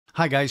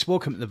Hi guys,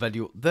 welcome to the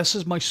video. This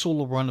is my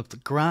solo run of the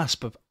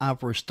Grasp of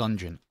Avarice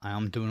Dungeon. I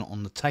am doing it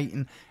on the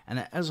Titan and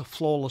it is a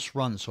flawless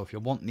run, so if you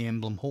want the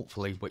emblem,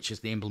 hopefully, which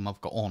is the emblem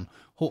I've got on,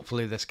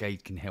 hopefully this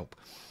guide can help.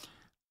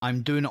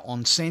 I'm doing it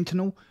on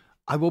Sentinel.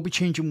 I will be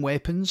changing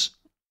weapons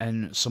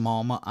and some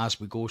armour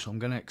as we go, so I'm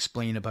going to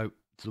explain about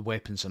the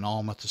weapons and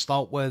armour to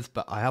start with,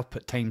 but I have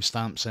put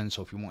timestamps in,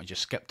 so if you want to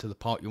just skip to the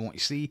part you want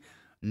to see,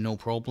 no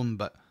problem,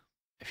 but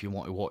if you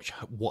want to watch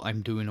what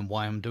I'm doing and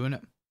why I'm doing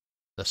it,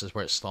 this is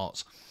where it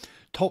starts.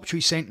 Top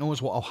tree Sentinel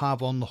is what I'll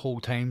have on the whole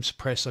time.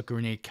 Suppressor,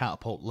 grenade,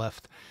 catapult,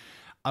 lift.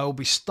 I will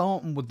be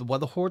starting with the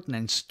Witherhoard and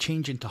then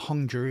changing to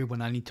Hung Jury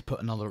when I need to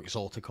put another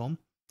exotic on.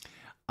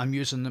 I'm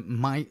using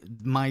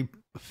my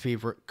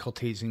favourite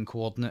Cartesian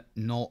coordinate,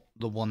 not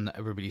the one that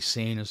everybody's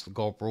saying is the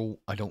God roll.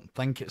 I don't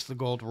think it's the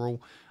God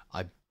roll.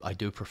 I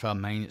do prefer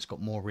mine. It's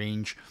got more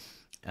range,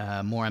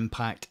 more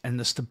impact, and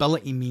the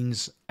stability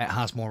means it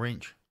has more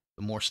range.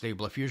 The more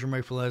stable a fusion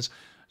rifle is,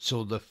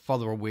 so the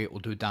further away it will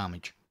do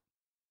damage.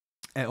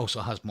 It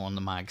also has more on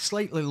the mag.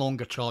 Slightly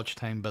longer charge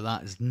time, but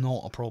that is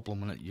not a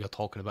problem when you're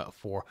talking about a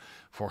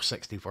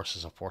 460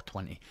 versus a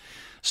 420.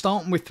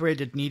 Starting with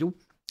Threaded Needle,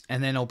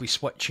 and then I'll be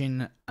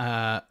switching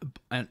on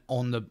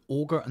the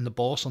Ogre and the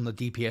boss on the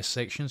DPS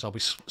sections. I'll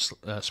be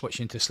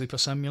switching to Sleeper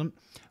Simulant.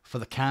 For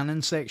the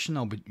Cannon section,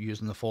 I'll be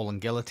using the Fallen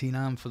Guillotine,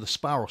 and for the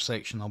Sparrow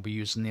section, I'll be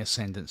using the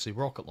Ascendancy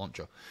Rocket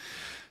Launcher.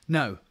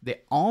 Now, the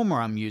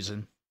armour I'm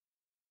using,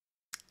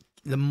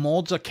 the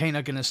mods are kind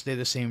of going to stay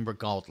the same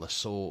regardless.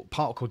 So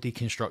particle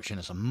deconstruction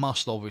is a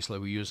must. Obviously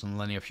we're using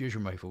linear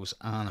fusion rifles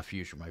and a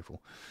fusion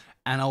rifle.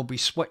 And I'll be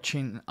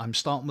switching, I'm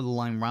starting with the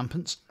line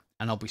rampants,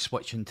 and I'll be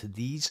switching to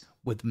these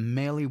with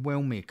melee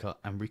wellmaker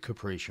and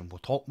recuperation. We'll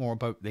talk more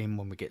about them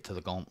when we get to the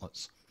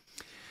gauntlets.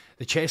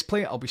 The chest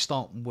plate, I'll be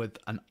starting with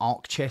an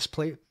arc chest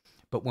plate,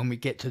 but when we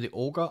get to the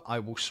Ogre, I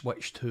will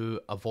switch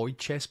to a void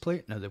chest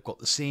plate. Now they've got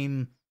the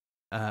same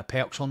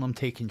perks on them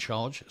taking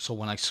charge, so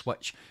when I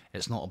switch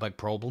it's not a big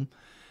problem.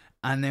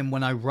 And then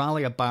when I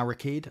rally a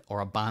barricade or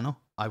a banner,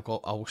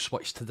 I'll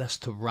switch to this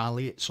to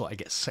rally it, so I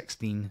get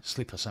 16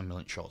 Sleeper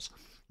Simulant shots.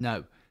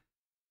 Now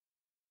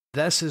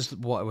this is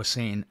what I was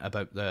saying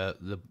about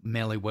the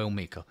melee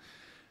wellmaker.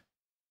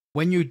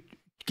 When you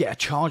get a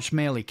charged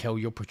melee kill,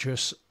 you'll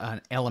produce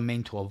an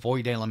elemental, a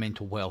void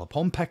elemental well.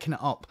 Upon picking it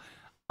up,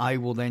 I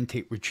will then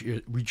take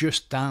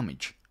reduced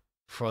damage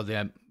for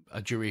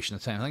a duration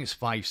of time. I think it's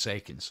 5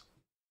 seconds.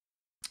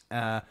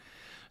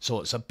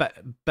 So it's a bit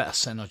of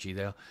synergy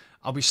there.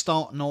 I'll be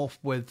starting off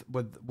with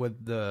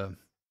the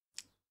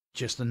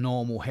just the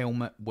normal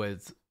helmet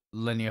with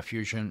linear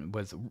fusion,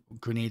 with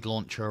grenade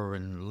launcher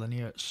and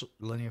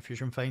linear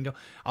fusion finder.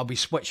 I'll be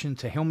switching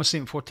to Helm of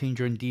Saint 14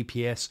 during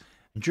DPS,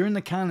 and during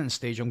the cannon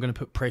stage I'm going to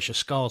put Precious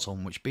Scars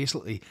on, which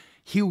basically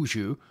heals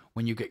you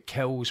when you get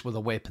kills with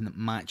a weapon that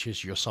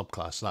matches your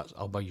subclass. That's,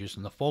 I'll be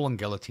using the Fallen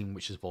Guillotine,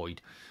 which is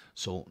void,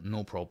 so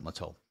no problem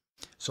at all.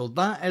 So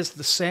that is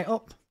the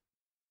setup.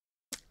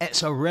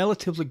 It's a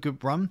relatively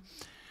good run,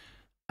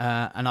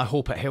 and I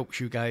hope it helps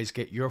you guys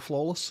get your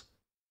flawless.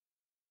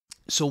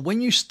 So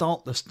when you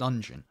start this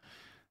dungeon,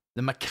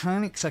 the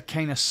mechanics are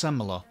kind of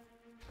similar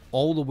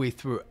all the way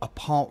through,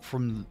 apart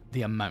from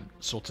the amount.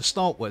 So to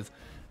start with,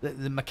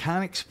 the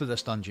mechanics for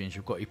this dungeon is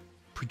you've got to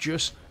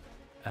produce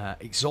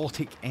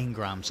exotic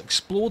engrams,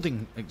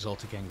 exploding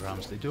exotic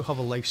engrams. They do have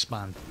a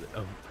lifespan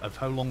of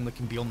how long they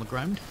can be on the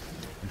ground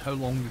and how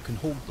long you can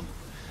hold them.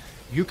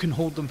 You can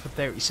hold them for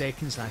 30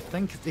 seconds, and I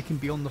think they can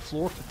be on the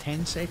floor for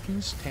 10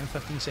 seconds,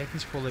 10-15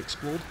 seconds before they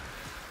explode.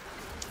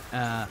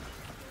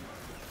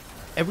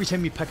 Every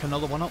time you pick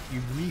another one up,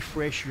 you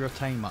refresh your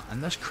timer,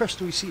 and this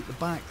crystal you see at the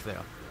back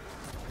there,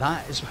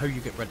 that is how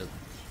you get rid of them.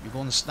 You're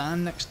going to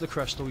stand next to the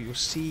crystal, you'll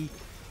see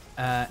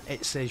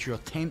it says your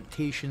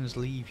temptations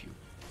leave you.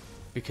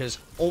 Because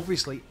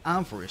obviously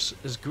avarice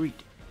is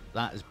greed.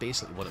 That is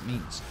basically what it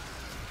means.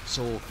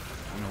 So, you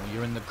know,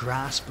 you're in the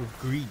grasp of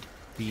greed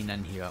being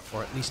in here,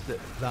 or at least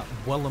that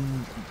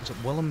Willem, is it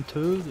Willem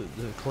 2,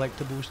 the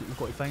collectibles that you've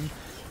got to find,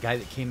 the guy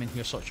that came in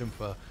here searching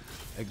for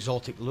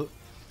exotic loot,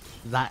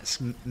 that's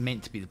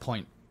meant to be the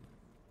point.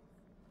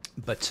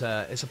 But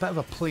it's a bit of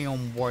a play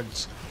on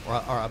words, or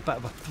a bit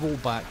of a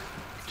throwback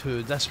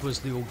to, this was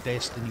the old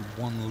Destiny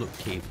 1 loot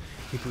cave.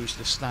 People used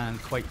to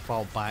stand quite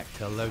far back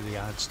to allow the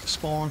ads to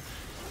spawn,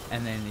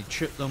 and then they'd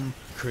shoot them,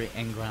 create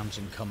engrams,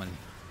 and come and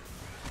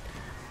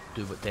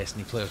do what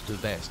Destiny players do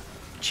best.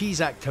 Cheese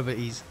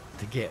activities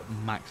to get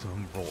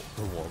maximum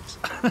rewards.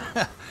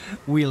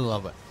 We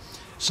love it.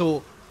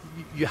 So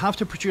you have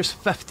to produce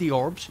 50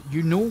 orbs.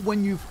 You know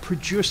when you've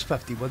produced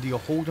 50 whether you're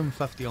holding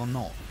 50 or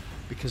not,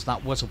 because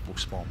that wizard will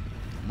spawn.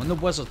 And when the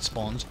wizard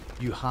spawns,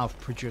 you have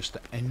produced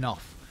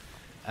enough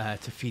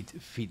to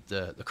feed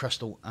the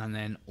crystal and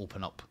then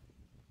open up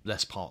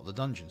this part of the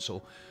dungeon.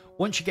 So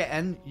once you get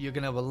in, you're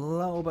going to have a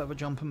little bit of a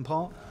jumping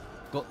part.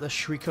 Got this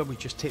Shrieker, we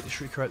just take the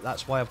Shrieker out.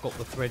 That's why I've got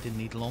the Threaded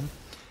Needle on.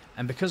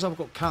 And because I've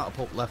got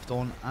Catapult left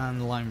on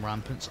and Line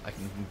Rampants, I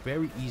can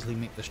very easily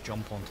make this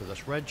jump onto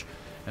this ridge.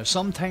 Now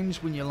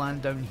sometimes when you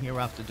land down here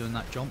after doing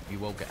that jump, you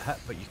will get hit,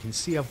 but you can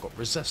see I've got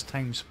Resist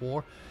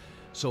 ×4.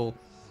 So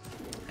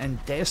in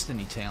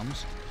Destiny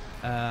terms,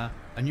 a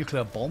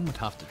nuclear bomb would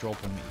have to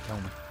drop on me to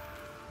kill me.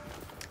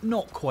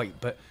 Not quite,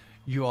 but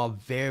you are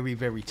very,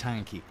 very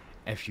tanky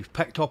if you've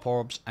picked up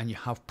orbs and you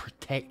have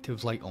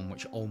protective light on,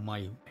 which all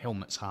my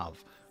helmets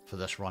have for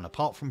this run,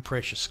 apart from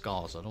Precious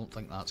Scars. I don't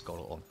think that's got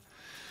it on.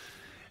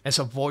 It's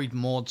a void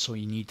mod, so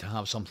you need to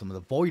have something with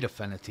a void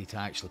affinity to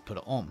actually put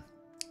it on.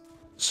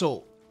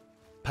 So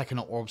picking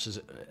up orbs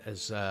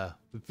is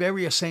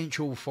very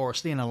essential for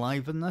staying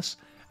alive in this,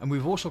 and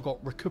we've also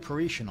got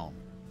recuperation on.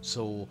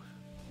 So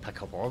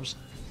pick up orbs,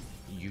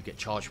 you get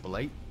charged with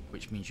light,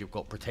 which means you've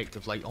got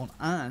protective light on,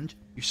 and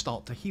you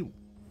start to heal.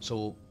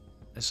 So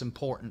it's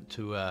important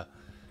to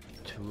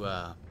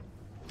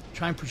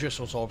try and produce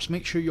those orbs.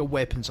 Make sure your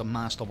weapons are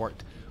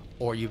masterworked,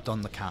 or you've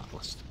done the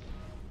catalyst.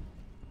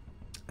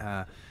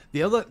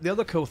 The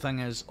other cool thing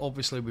is,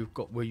 obviously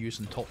we're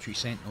using Top Tree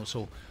Sentinel,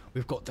 so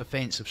we've got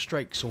defensive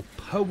strike. So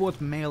powered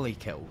melee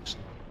kills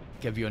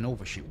give you an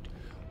overshield.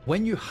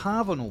 When you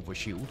have an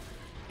overshield,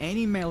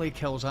 any melee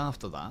kills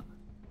after that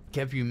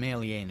give you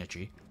melee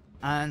energy,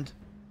 and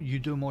you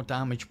do more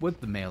damage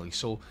with the melee.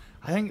 So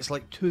I think it's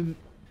like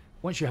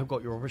once you have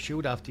got your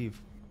overshield, after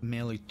you've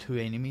melee 2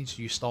 enemies,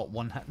 you start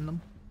one-hitting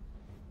them,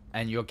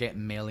 and you're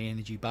getting melee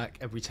energy back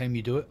every time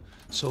you do it.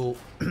 So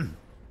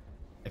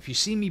if you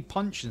see me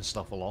punching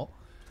stuff a lot,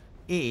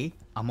 A,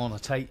 I'm on a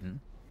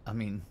Titan, I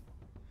mean,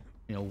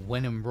 you know,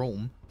 win in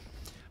Rome,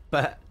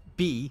 but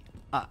B,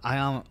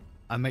 I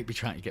might be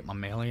trying to get my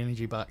melee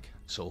energy back.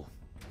 So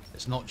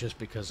it's not just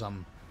because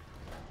I'm,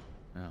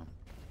 you know,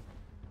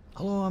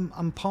 although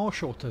I'm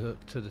partial to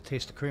the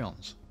taste of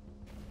crayons.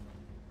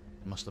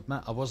 I must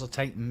admit, I was a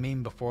Titan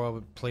main before I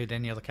played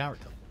any other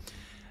character.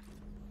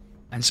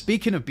 And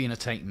speaking of being a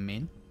Titan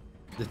main,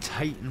 the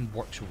Titan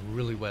works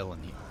really well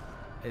in here.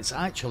 It's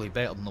actually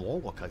better than the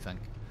warlock, I think.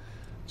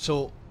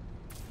 So,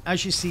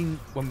 as you've seen,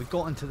 when we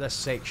got into this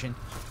section,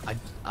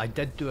 I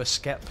did do a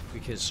skip,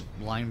 because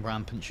line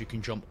rampants, you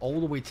can jump all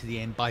the way to the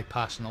end,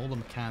 bypassing all the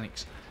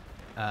mechanics,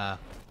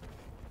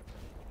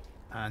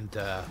 and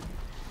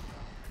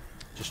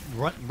just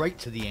run right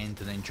to the end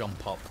and then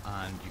jump up,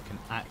 and you can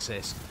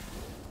access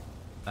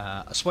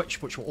a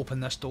switch which will open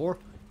this door,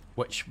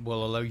 which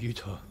will allow you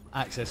to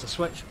access a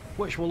switch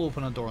which will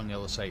open a door on the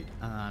other side.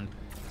 And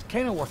it's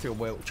kind of worth your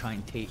while to try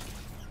and take,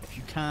 if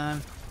you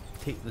can,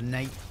 take the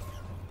knight.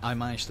 I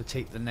managed to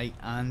take the knight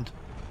and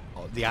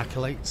the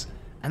acolytes,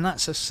 and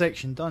that's this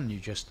section done. You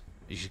just,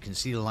 as you can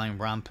see, the line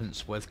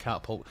rampants with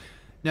catapult.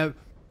 Now,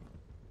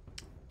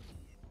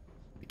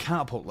 the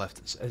catapult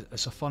lift,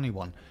 it's a funny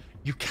one.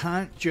 You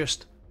can't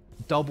just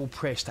double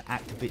press to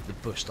activate the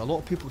boost. A lot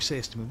of people say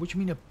to me, what do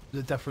you mean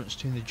the difference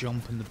between the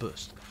jump and the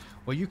boost?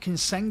 Well, you can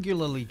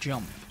singularly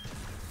jump,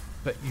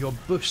 but your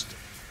boost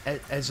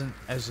isn't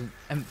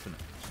infinite.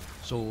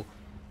 So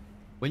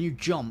when you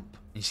jump,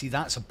 you see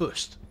that's a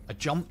boost. I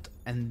jumped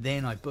and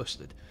then I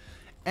boosted.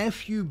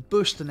 If you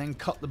boost and then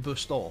cut the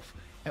boost off,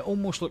 it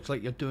almost looks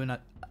like you're doing a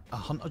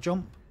hunter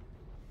jump.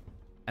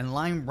 And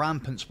line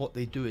rampants, what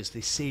they do is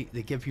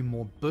they give you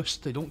more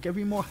boost. They don't give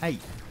you more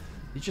height.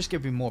 They just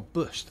give you more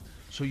boost,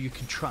 so you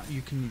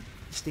can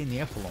stay in the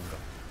air for longer.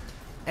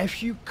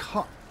 If you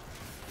cut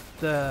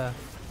the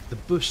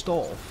boost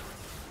off,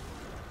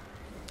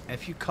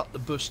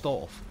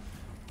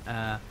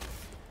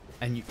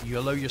 and you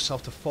allow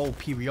yourself to fall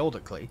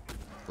periodically,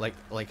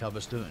 like I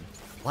was doing,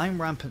 line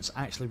rampants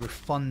actually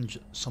refund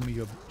some of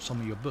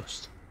your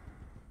boost.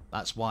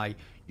 That's why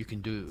you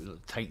can do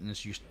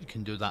Titans. You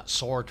can do that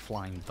sword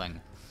flying thing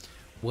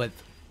with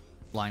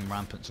line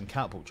rampants and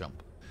catapult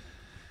jump.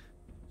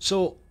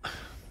 So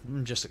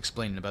I'm just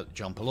explaining about the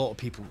jump. A lot of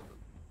people,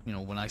 you know,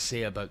 when I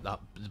say about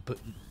that,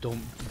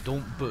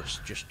 don't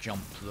boost, just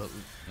jump. You know.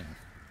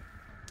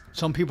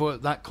 Some people,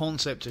 that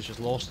concept is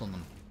just lost on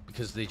them,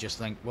 because they just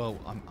think, well,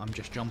 I'm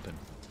just jumping.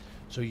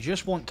 So you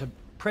just want to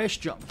press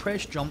jump,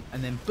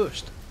 and then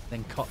boost,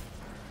 then cut.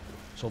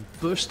 So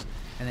boost,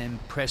 and then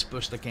press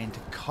boost again to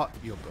cut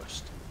your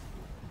boost,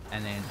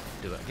 and then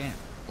do it again.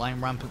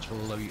 Line rampants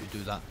will allow you to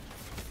do that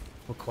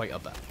for quite a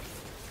bit.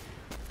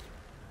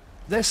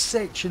 This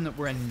section that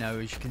we're in now,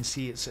 as you can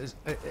see, it's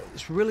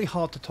really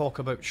hard to talk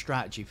about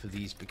strategy for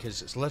these,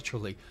 because it's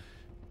literally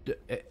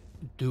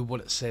do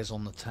what it says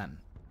on the tin.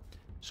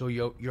 So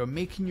you're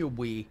making your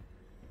way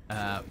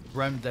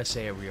around this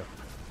area.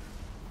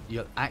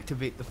 You'll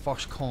activate the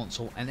first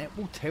console, and it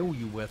will tell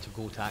you where to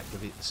go to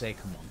activate the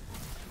second one.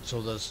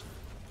 So there's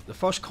the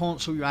first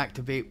console you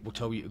activate will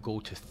tell you to go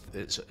to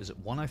is it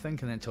 1, I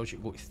think, and then it tells you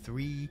to go to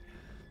 3.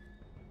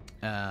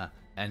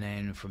 And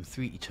then from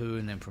 3 to 2,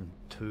 and then from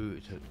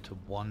 2 to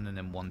 1, and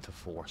then 1 to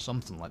 4,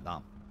 something like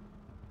that.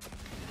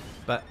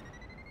 But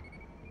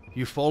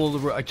you follow the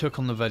route I took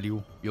on the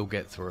video, you'll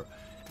get through it.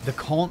 The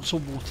console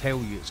will tell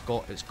you it's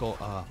got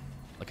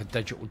like a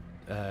digital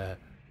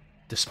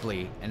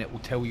display, and it will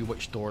tell you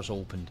which doors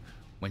opened.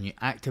 When you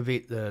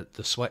activate the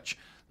switch,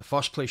 the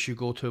first place you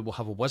go to will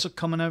have a wizard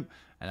coming out,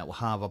 and it will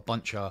have a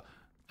bunch of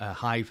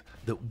hive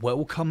that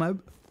will come out.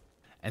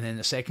 And then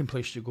the second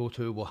place you go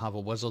to will have a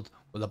wizard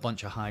with a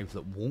bunch of hive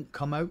that won't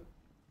come out,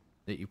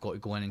 that you've got to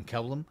go in and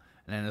kill them.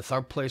 And And then the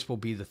third place will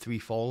be the 3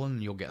 fallen,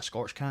 and you'll get a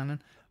Scorch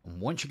Cannon. And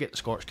once you get the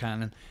Scorch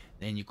Cannon,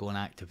 then you go and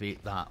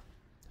activate that,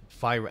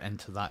 fire it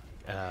into that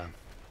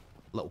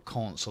little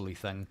console-y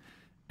thing,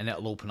 and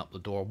it'll open up the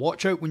door.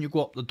 Watch out when you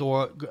go up the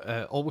door.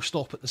 Always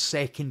stop at the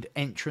second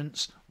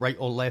entrance, right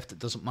or left, it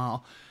doesn't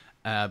matter,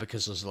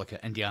 because there's like an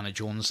Indiana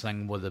Jones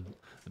thing where the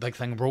big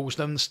thing rolls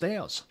down the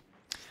stairs.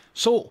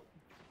 So,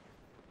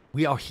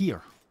 we are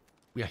here.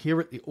 We are here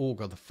at the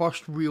Ogre, the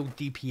first real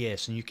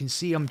DPS, and you can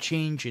see I'm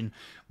changing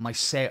my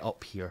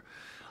setup here.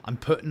 I'm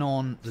putting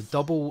on the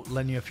double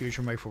linear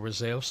fusion rifle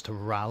reserves to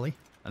rally,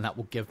 and that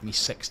will give me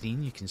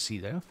 16, you can see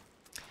there.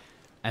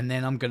 And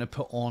then I'm going to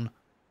put on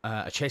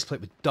a chest plate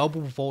with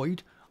double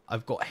void.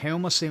 I've got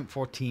Helm of Saint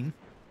 14.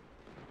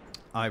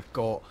 I've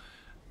got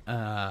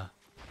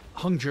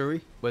Hung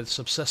Jury with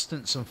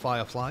subsistence and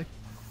Firefly,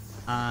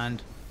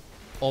 and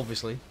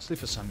obviously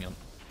Sleeper Simulant.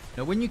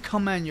 Now when you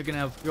come in, you're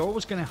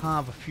always going to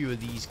have a few of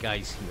these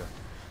guys here,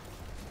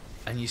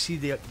 and you see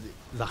the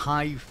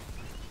hive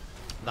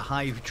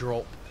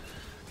drop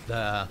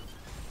the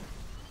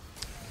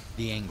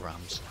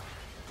engrams.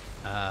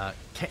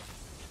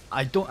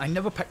 I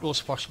never pick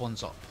those first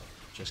ones up.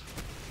 Just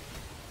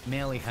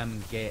melee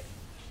him, get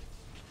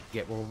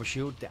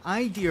overshield. The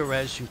idea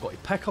is you've got to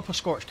pick up a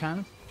Scorch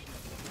Cannon,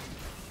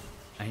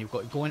 and you've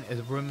got to go into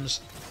the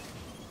rooms.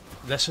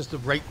 This is the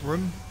right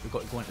room. You've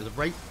got to go into the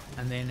right,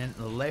 and then into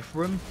the left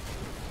room.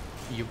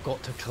 You've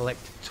got to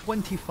collect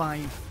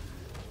 25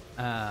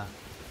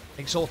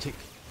 exotic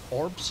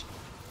orbs,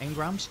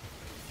 engrams,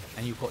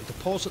 and you've got to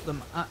deposit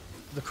them at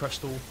the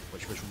crystal,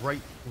 which was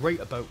right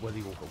about where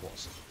the Ogre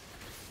was.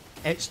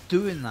 It's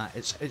doing that.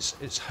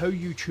 It's how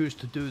you choose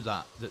to do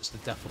that that's the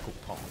difficult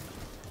part.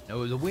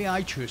 Now the way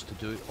I choose to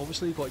do it,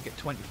 obviously you've got to get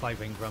 25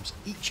 engrams.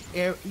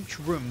 Each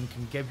room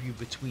can give you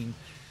between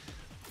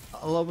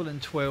 11 and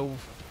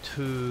 12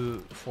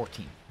 to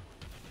 14.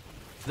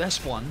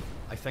 This one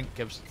I think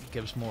gives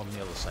more on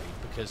the other side,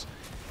 because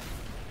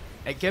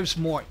it gives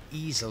more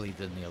easily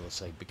than the other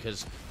side,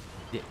 because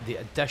the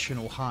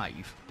additional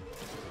hive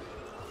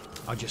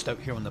are just out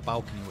here on the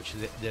balcony, which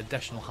is the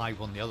additional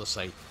hive on the other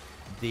side.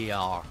 They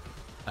are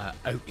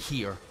out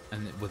here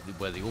and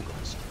where the Ogre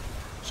is.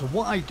 So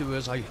what I do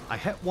is I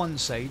hit one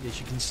side.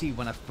 As you can see,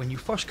 when you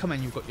first come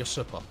in, you've got your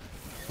super.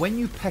 When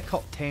you pick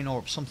up 10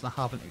 orbs, something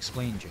I haven't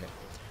explained yet,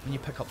 when you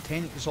pick up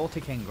 10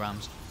 exotic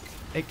engrams,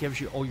 it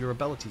gives you all your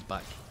abilities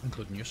back,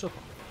 including your super.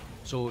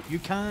 So you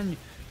can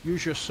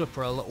use your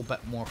super a little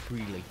bit more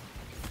freely.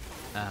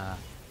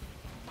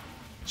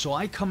 So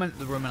I come into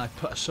the room and I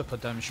put a super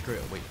down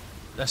straight away.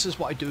 This is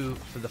what I do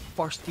for the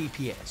first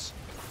DPS.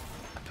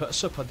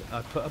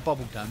 I put a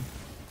bubble down,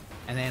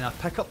 and then I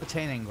pick up the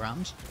 10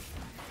 engrams,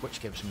 which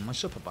gives me my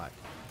super back.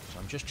 So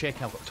I'm just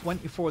checking. I've got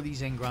 24 of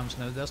these engrams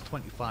now. There's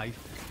 25.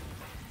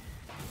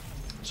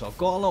 So I've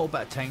got a little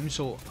bit of time.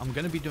 So I'm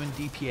going to be doing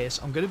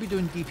DPS. I'm going to be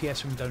doing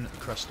DPS from down at the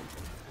crystal.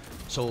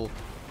 So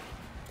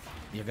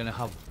you're going to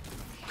have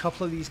a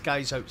couple of these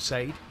guys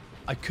outside.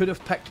 I could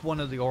have picked one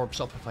of the orbs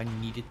up if I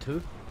needed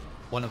to,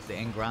 one of the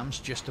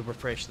engrams, just to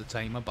refresh the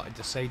timer, but I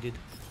decided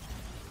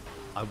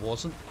I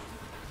wasn't.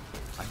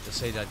 I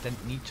decided I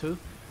didn't need to.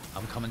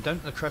 I'm coming down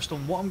to the crystal,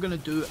 and what I'm going to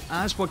do,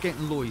 as we're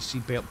getting low, you see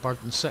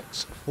burden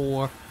 6,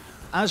 4,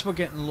 as we're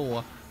getting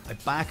lower, I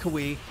back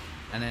away,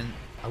 and then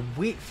I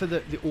wait for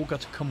the Ogre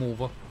to come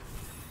over,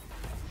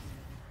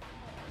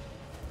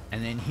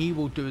 and then he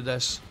will do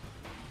this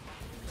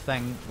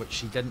thing, which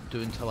he didn't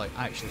do until I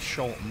actually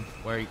shot him,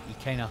 where he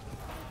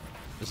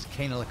there's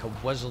kind of like a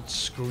wizard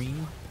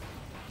scream,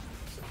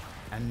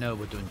 and now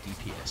we're doing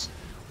DPS.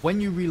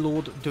 When you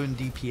reload doing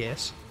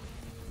DPS,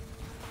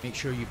 make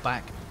sure you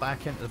back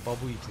into the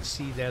bubble. You can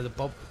see there the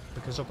bubble,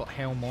 because I've got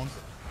helm on,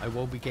 I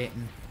will be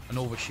getting an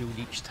overshield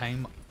each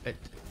time.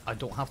 I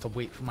don't have to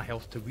wait for my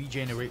health to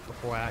regenerate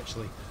before I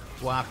actually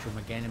go after him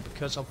again, and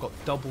because I've got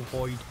double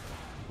void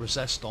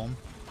resist on,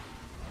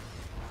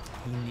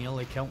 he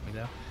nearly killed me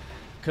there.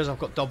 Because I've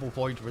got double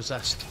void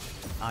resist,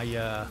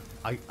 I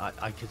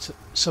could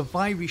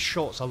survive his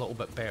shots a little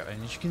bit better,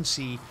 and as you can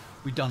see,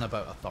 we've done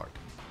about a third.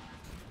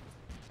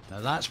 Now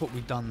that's what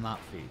we've done that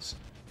phase.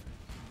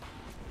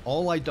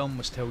 All I done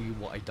was tell you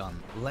what I done.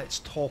 Let's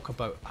talk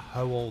about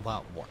how all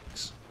that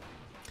works.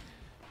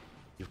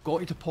 You've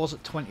got to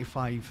deposit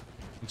 25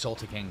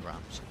 exotic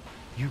engrams.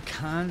 You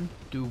can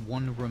do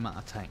one room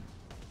at a time.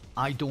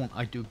 I don't.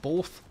 I do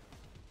both,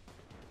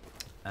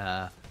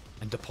 and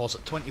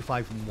deposit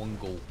 25 in one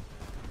go.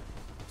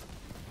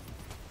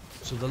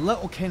 So the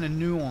little kind of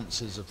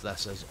nuances of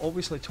this is,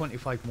 obviously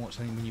 25 more,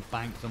 and when you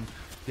bank them,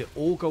 the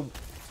Ogre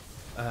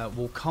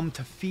will come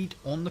to feed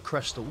on the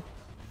crystal,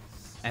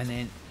 and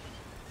then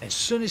as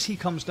soon as he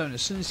comes down,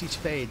 as soon as he's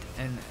fed,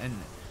 and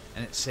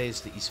it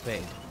says that he's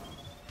fed,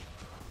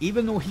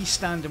 even though he's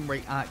standing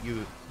right at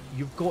you,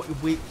 you've got to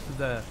wait for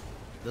the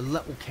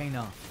little kind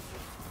of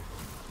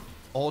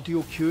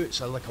audio cue.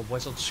 It's like a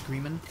wizard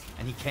screaming,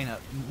 and he kind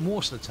of,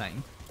 most of the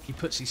time, he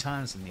puts his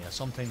hands in the air.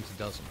 Sometimes he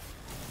doesn't.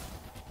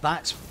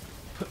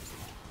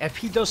 If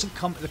he doesn't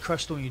come to the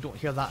crystal and you don't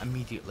hear that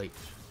immediately,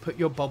 put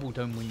your bubble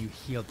down when you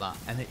hear that,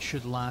 and it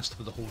should last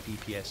for the whole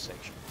DPS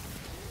section.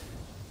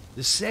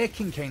 The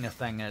second kind of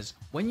thing is,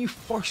 when you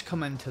first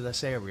come into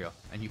this area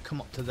and you come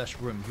up to this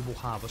room, you will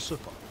have a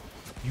super.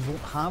 You won't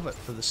have it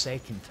for the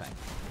second time.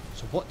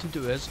 So what to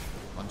do is,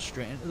 run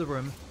straight into the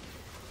room,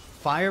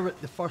 fire at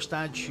the first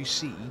ads you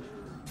see,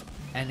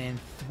 and then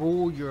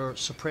throw your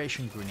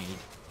suppression grenade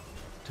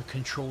to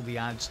control the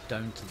ads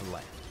down to the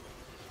left.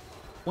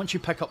 Once you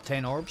pick up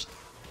 10 orbs,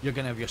 you're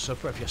going to have your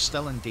super. If you're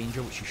still in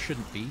danger, which you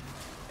shouldn't be,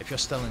 if you're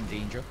still in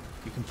danger,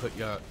 you can put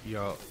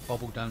your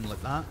bubble down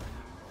like that.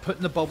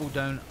 Putting the bubble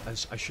down,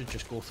 as I should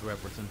just go through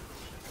everything,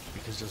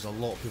 because there's a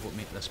lot of people that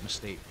make this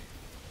mistake.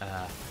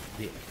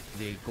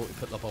 They go to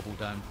put the bubble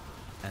down,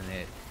 and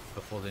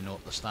before they know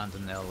it, they're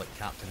standing there like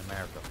Captain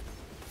America.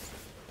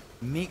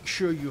 Make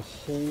sure you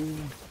hold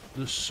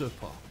the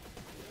super.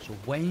 So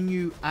when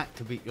you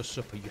activate your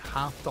super, you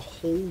have to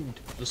hold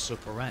the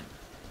super in.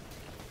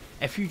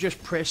 If you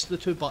just press the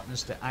two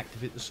buttons to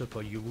activate the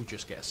super, you will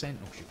just get a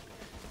sentinel shield.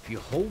 If you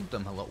hold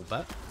them a little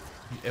bit,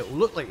 it will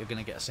look like you're going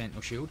to get a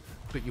sentinel shield,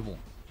 but you won't.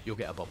 You'll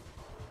get a bubble.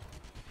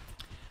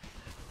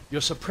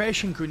 Your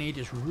suppression grenade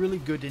is really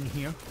good in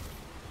here.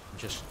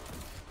 Just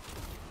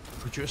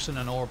producing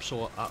an orb,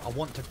 so I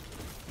want to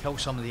kill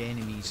some of the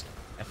enemies.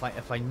 If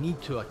I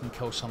need to, I can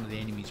kill some of the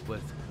enemies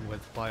with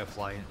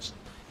Firefly, and it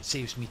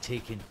saves me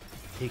taking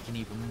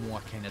even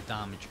more kind of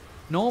damage.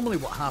 Normally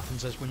what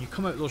happens is when you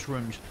come out of those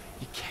rooms,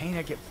 you kind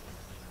of get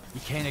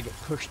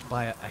pushed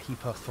by a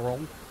heap of thrall.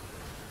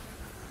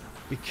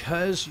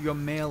 Because your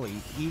melee,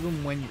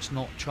 even when it's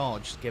not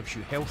charged, gives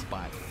you health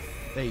back.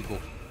 There you go.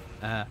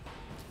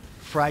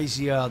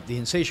 Phry'ziah, the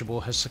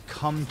Insatiable, has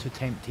succumbed to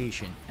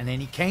temptation, and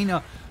then he kind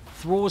of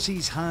throws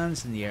his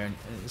hands in the air, and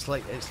it's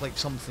like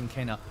something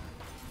kind of.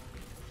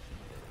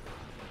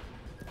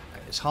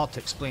 It's hard to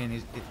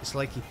explain. It's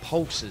like he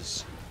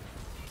pulses.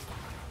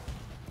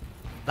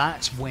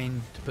 That's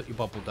when to put your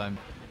bubble down.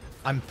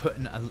 I'm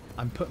putting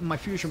my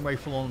fusion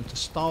rifle on to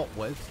start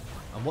with,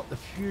 and what the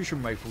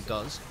fusion rifle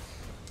does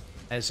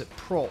is it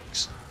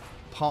procs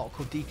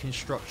particle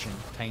deconstruction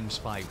times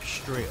 5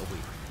 straight away.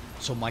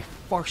 So my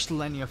first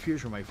linear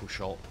fusion rifle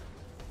shot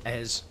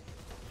is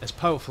as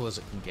powerful as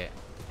it can get.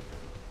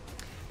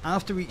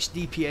 After each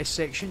DPS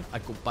section, I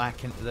go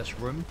back into this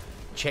room,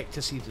 check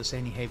to see if there's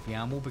any heavy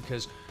ammo,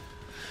 because,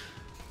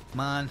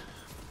 man,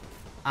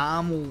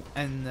 ammo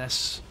in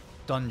this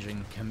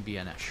dungeon can be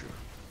an issue.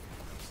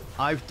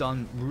 I've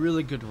done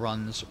really good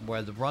runs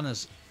where the run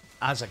as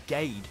a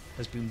guide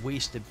has been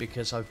wasted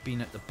because I've been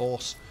at the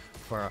boss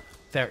for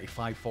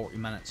 35-40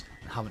 minutes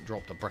and haven't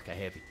dropped a brick of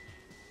heavy.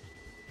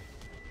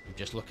 I'm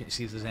just looking to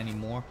see if there's any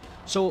more.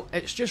 So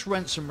it's just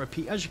rinse and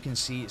repeat. As you can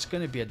see, it's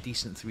going to be a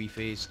decent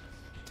 3-phase.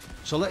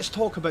 So let's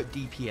talk about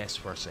DPS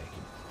for a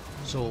second.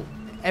 So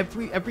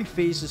every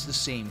phase is the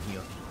same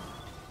here.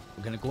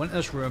 We're going to go into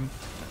this room,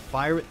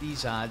 fire at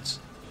these ads,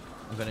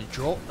 I'm going to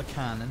drop the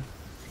cannon,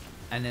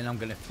 and then I'm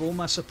going to throw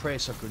my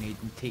suppressor grenade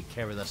and take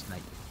care of this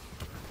knight.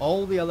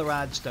 All the other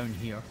ads down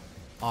here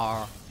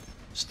are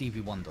Stevie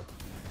Wonder.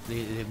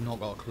 They've not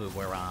got a clue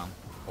where I am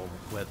or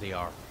where they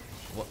are,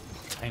 what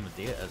time of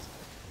day it is.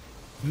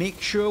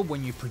 Make sure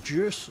when you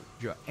produce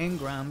your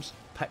engrams,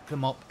 pick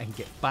them up and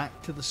get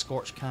back to the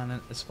Scorch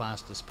Cannon as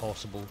fast as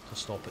possible to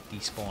stop it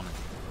despawning.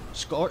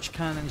 Scorch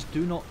Cannons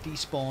do not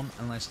despawn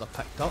unless they're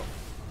picked up,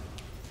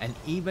 and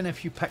even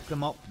if you pick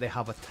them up, they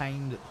have a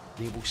time that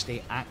they will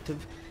stay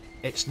active.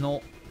 It's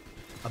not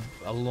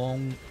a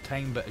long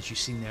time, but as you've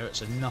seen there,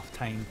 it's enough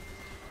time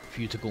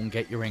for you to go and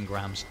get your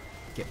engrams,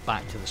 get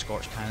back to the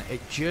Scorch Cannon.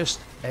 It just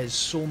is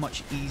so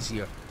much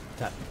easier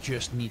to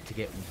just need to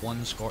get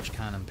one Scorch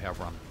Cannon per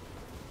run.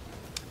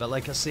 But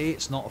like I say,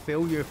 it's not a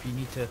failure if you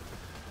need to,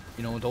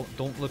 you know,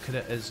 don't look at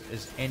it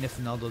as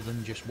anything other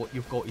than just what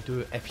you've got to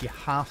do. If you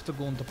have to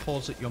go and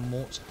deposit your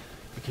motes,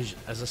 because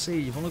as I say,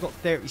 you've only got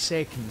 30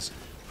 seconds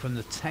from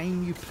the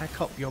time you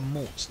pick up your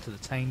motes to the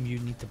time you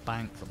need to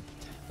bank them.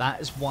 That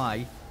is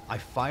why I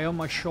fire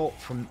my shot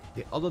from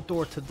the other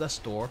door to this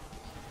door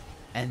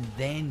and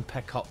then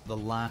pick up the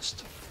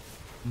last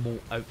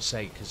mote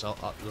outside, because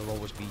there'll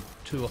always be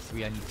 2 or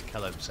 3 I need to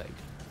kill outside.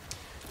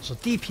 So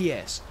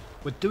DPS,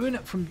 we're doing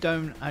it from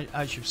down,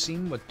 as you've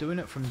seen, we're doing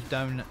it from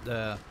down at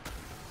the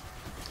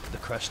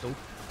crystal.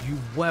 You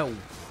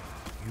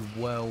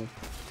will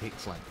take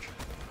flinch.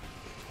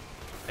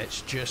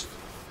 It's just,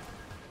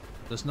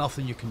 there's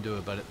nothing you can do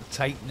about it. The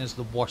Titan is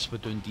the worst for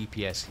doing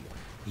DPS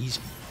here.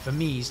 For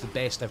me, he's the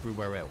best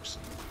everywhere else,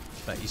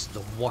 but he's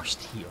the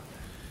worst here.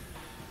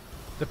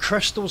 The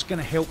crystal's going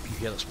to help you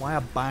here. That's why I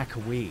back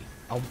away.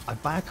 I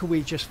back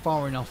away just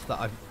far enough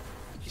that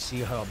you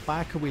see how I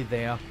back away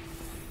there,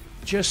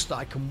 just that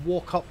I can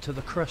walk up to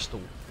the crystal,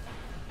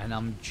 and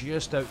I'm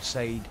just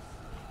outside.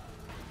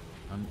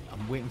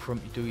 I'm waiting for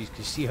him to do his,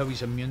 because see how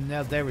he's immune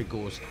there? There he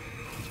goes.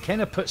 He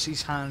kind of puts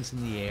his hands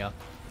in the air,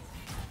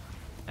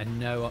 and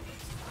now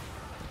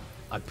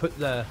I put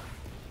the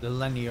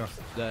linear,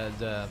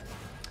 the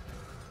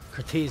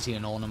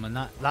Cartesian on him, and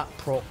that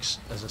procs,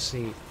 as I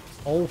say,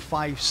 all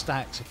 5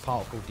 stacks of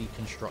particle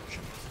deconstruction.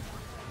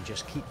 And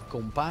just keep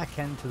going back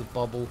into the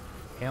bubble,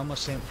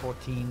 Hermoscent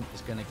 14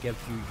 is going to give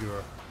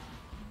you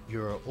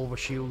your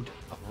overshield.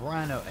 I've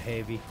ran out of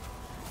heavy.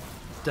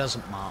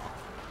 Doesn't matter.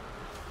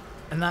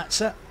 And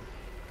that's it.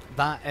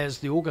 That is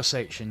the Ogre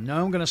section.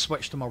 Now I'm going to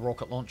switch to my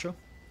rocket launcher.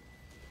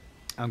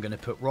 I'm going to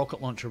put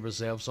rocket launcher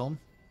reserves on.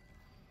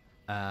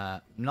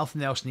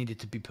 Nothing else needed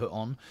to be put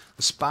on.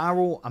 The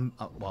Sparrow,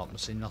 well, I'm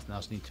saying nothing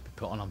else needed to be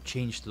put on. I'm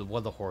changed to the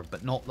Wither Horde,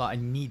 but not that I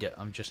need it.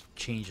 I'm just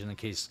changing in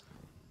case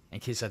I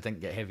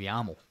didn't get heavy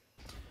ammo.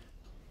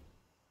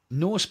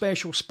 No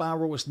special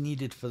Sparrow is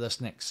needed for this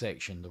next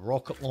section. The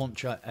rocket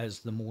launcher is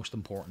the most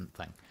important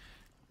thing.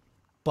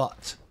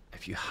 But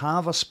if you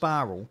have a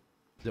Sparrow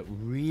that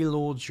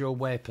reloads your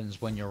weapons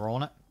when you're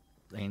on it,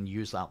 then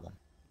use that one.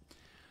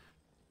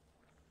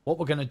 What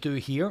we're going to do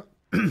here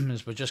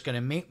is we're just going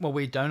to make my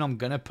way down. I'm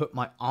going to put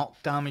my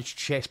arc damage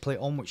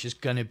chestplate on, which is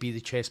going to be the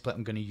chestplate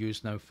I'm going to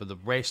use now for the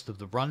rest of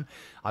the run.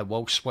 I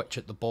will switch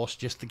at the boss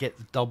just to get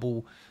the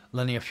double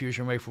linear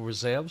fusion rifle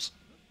reserves.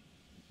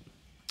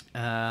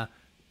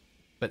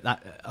 But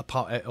that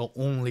apart, it'll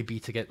only be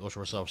to get those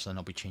reserves, then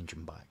I'll be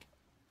changing back.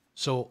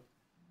 So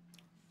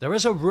there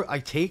is a route I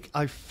take.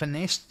 I've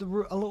finessed the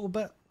route a little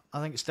bit.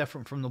 I think it's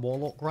different from the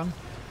warlock run.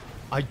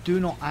 I do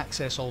not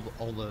access all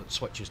the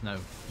switches now.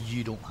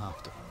 You don't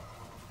have to.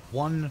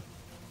 One,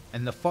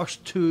 in the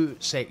first two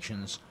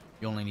sections,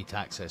 you only need to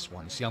access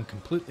one. See, I'm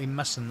completely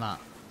missing that.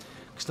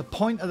 Because the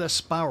point of this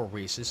Sparrow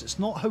race is it's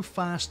not how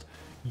fast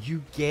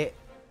you get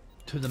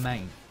to the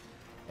mine.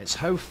 It's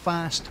how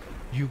fast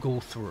you go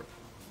through it.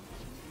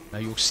 Now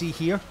you'll see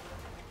here,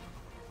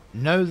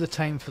 now the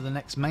time for the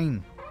next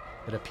mine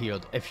had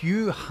appeared. If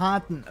you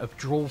hadn't have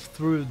drove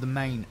through the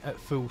mine at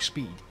full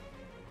speed,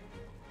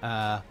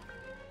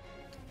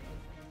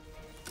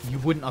 you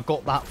wouldn't have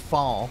got that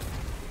far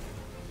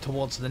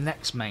towards the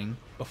next mine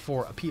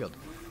before it appeared.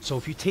 So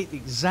if you take the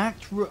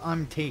exact route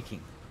I'm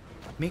taking,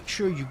 make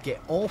sure you get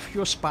off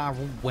your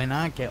Sparrow when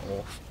I get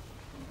off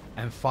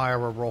and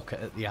fire a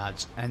rocket at the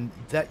ads, and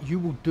that you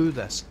will do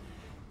this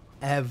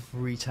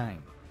every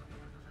time.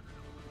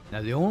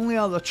 Now the only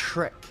other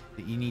trick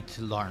that you need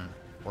to learn,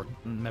 or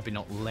maybe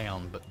not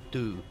learn but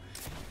do,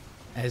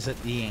 is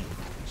at the end.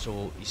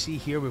 So you see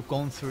here we've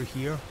gone through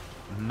here,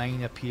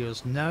 mine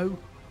appears now.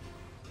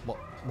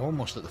 We're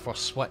almost at the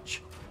first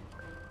switch.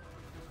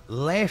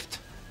 Left,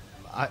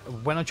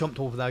 when I jumped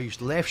over there I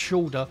used left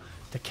shoulder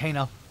to kind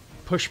of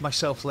push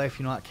myself left,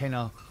 you know, that kind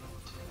of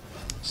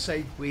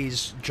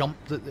sideways jump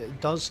that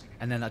it does,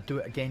 and then I do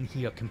it again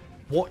here.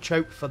 Watch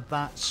out for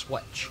that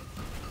switch,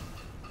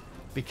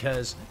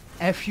 because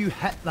if you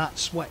hit that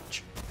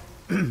switch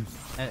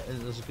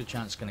there's a good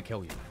chance it's going to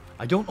kill you.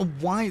 I don't know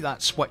why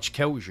that switch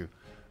kills you,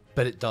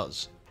 but it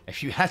does.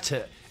 If you hit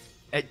it,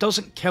 it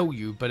doesn't kill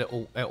you, but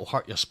it'll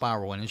hurt your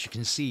Sparrow. And as you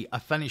can see, I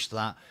finished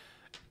that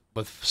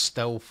with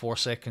still 4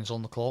 seconds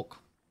on the clock.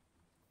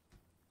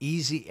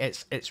 Easy,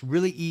 it's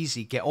really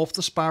easy. Get off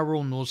the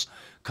Sparrow in those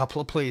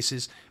couple of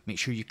places. Make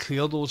sure you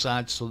clear those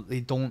ads so that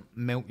they don't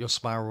melt your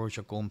Sparrow as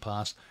you're going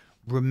past.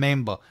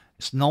 Remember,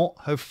 it's not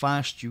how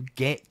fast you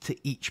get to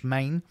each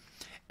mine,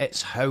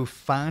 it's how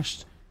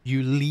fast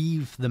you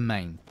leave the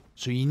mine.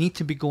 So you need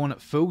to be going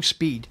at full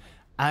speed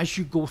as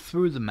you go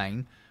through the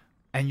mine,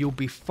 and you'll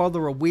be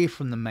further away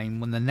from the mine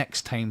when the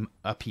next time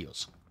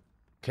appears.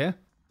 Okay?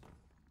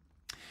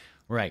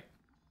 Right.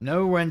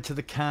 Now we're into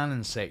the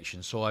cannon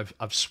section. So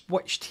I've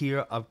switched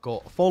here. I've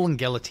got Fallen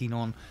Guillotine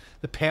on.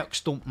 The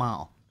perks don't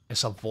matter.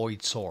 It's a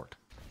void sword.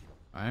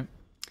 Alright?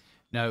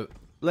 Now,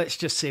 let's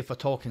just say for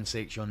talking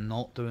sakes, you're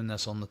not doing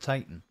this on the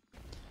Titan.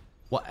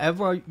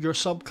 Whatever your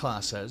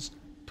subclass is,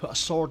 put a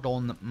sword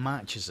on that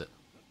matches it.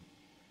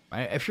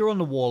 Right? If you're on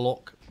the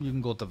Warlock, you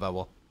can go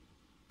Devour.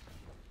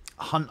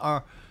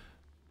 Hunter,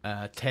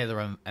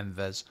 Tether and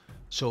Viz.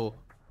 So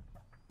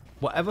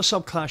whatever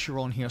subclass you're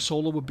on here,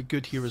 Solo would be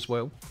good here as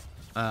well,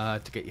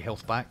 to get your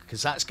health back,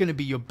 because that's going to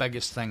be your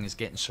biggest thing, is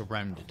getting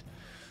surrounded.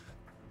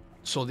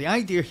 So the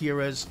idea here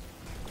is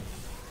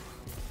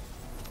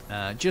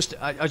I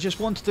just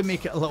wanted to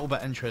make it a little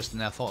bit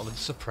interesting. I thought I would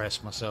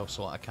suppress myself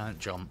so I can't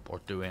jump or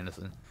do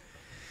anything.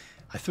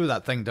 I threw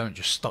that thing down,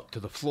 just stuck to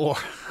the floor.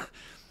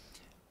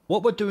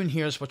 What we're doing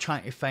here is we're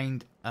trying to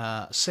find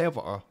a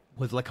servitor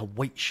with like a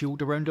white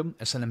shield around him.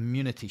 It's an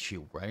immunity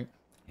shield, right?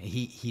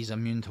 He's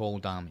immune to all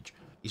damage.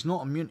 He's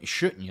not immune to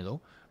shooting you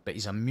though, but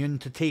he's immune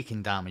to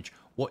taking damage.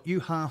 What you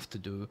have to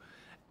do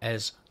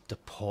is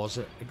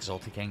deposit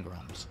exotic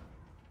engrams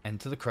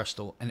into the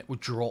crystal, and it will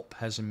drop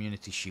his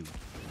immunity shield.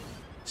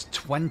 It's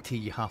 20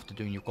 you have to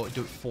do, and you've got to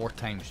do it 4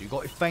 times. You've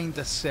got to find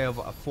this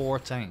servitor 4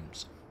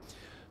 times.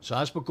 So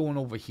as we're going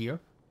over here,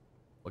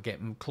 we're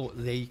getting close.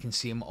 There you can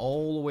see him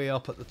all the way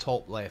up at the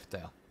top left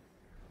there.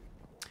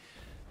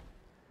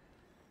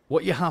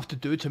 What you have to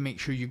do to make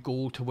sure you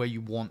go to where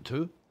you want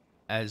to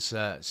is,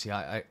 see,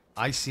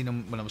 I seen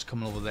him when I was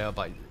coming over there,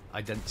 but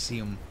I didn't see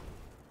him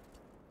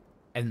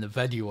in the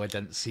video. I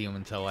didn't see him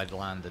until I'd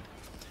landed.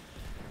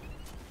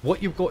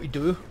 What you've got to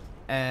do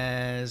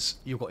is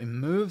you've got to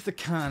move the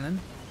cannon.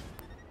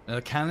 Now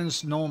the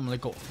cannon's normally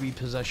got 3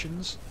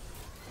 positions: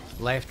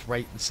 left,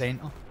 right and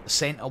centre. The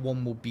centre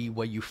one will be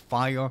where you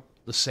fire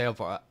the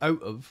server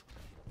out of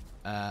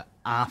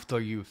after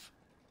you've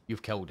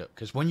killed it.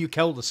 Because when you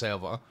kill the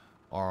server,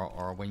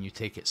 or when you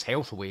take its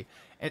health away,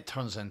 it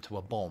turns into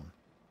a bomb.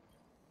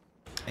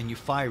 And you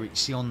fire it. You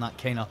see on that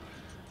kind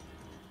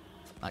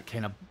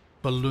of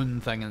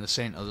balloon thing in the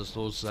center, there's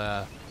those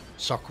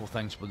circle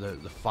things with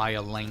the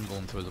fire line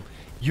going through them.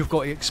 You've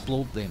got to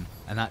explode them,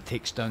 and that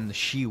takes down the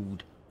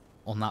shield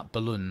on that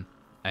balloon,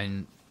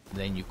 and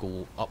then you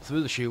go up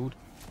through the shield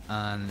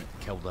and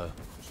kill the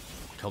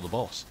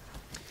boss.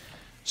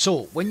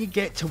 So when you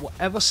get to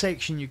whatever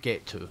section you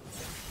get to,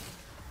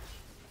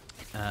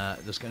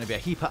 there's going to be a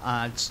heap of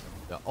ads.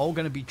 They're all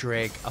going to be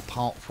dreg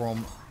apart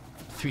from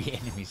 3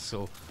 enemies,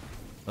 so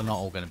they're not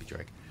all going to be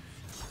dreg.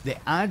 The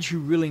ads you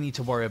really need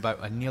to worry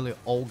about are nearly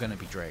all going to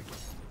be dreg.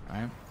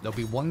 Right? There'll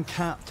be one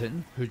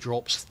captain who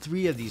drops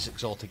 3 of these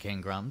exotic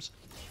engrams.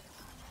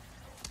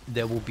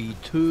 There will be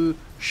 2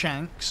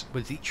 shanks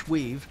with each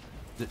wave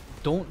that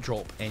don't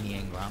drop any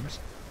engrams,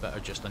 but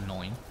are just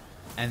annoying.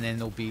 And then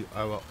there'll be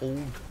our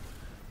old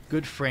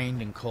good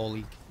friend and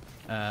colleague,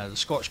 the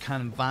Scorch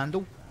Cannon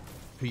Vandal,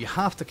 who you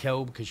have to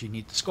kill because you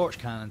need the Scorch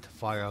Cannon to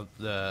fire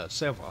the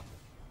server.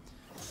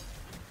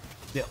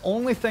 The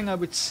only thing I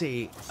would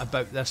say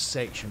about this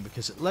section,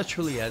 because it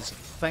literally is,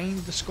 find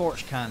the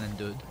Scorch Cannon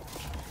dude,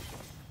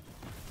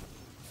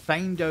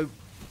 find the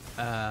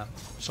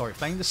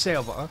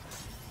server,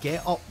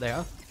 get up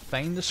there,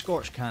 find the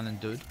Scorch Cannon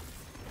dude,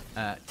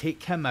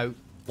 take him out.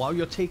 While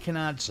you're taking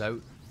ads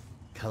out,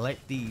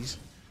 collect these,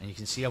 and you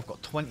can see I've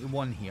got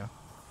 21 here.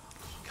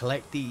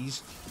 Collect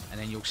these, and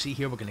then you'll see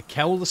here we're going to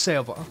kill the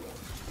server.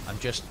 I'm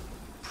just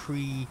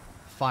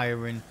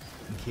pre-firing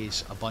in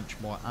case a bunch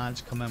more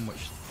ads come in,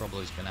 which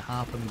probably is going to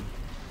happen.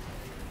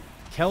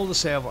 Kill the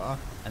server,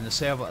 and the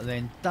server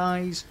then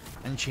dies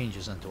and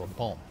changes into a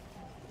bomb.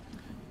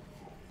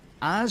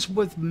 As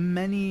with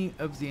many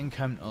of the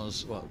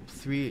encounters, well,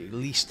 3 at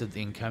least of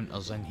the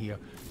encounters in here,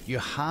 you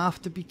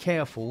have to be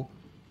careful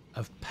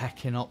of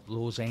picking up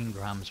those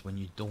engrams when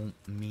you don't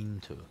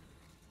mean to.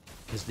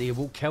 Because they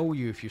will kill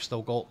you if you've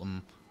still got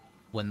them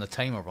when the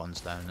timer runs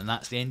down, and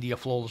that's the end of your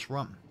flawless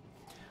run.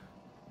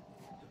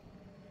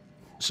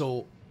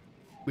 So,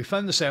 we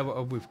found the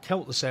servitor, we've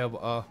killed the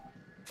servitor,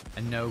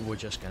 and now we're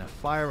just going to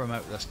fire him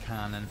out with this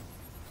cannon,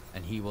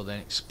 and he will then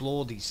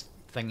explode his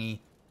thingy.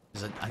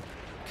 I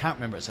can't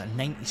remember, it's a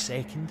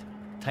 90-second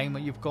timer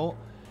you've got.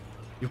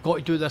 You've got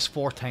to do this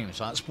 4 times,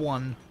 so that's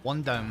one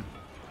down,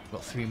 we've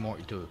got 3 more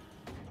to do.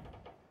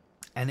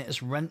 And it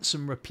is rinse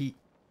and repeat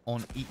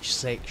on each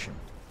section.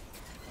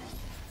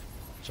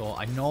 So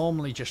I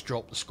normally just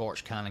drop the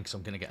Scorch Cannon because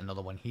I'm going to get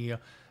another one here.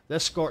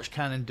 This Scorch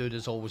Cannon dude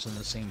is always in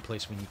the same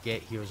place when you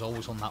get here. He's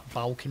always on that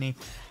balcony.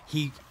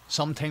 He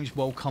sometimes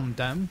will come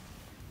down,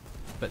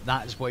 but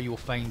that is where you'll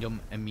find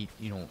him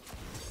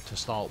to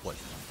start with.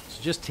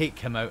 So just take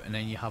him out, and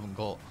then you haven't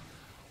got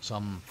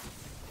some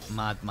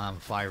madman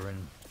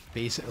firing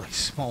basically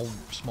small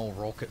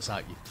rockets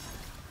at you.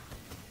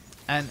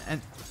 And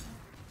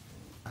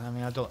I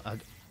mean,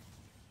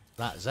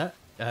 that is it.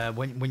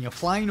 When you're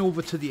flying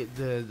over to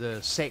the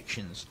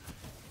sections,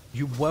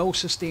 you will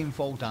sustain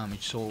fall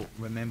damage, so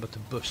remember to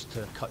boost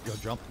to cut your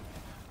jump.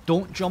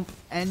 Don't jump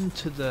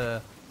into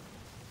the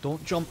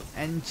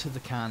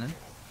cannon.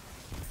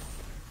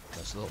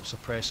 There's a little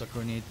suppressor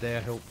grenade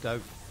there, helped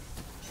out.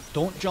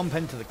 Don't jump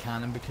into the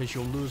cannon because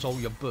you'll lose all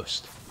your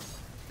boost.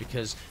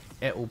 Because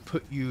it'll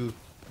put you'll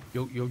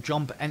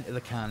jump into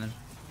the cannon,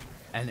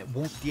 and it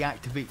won't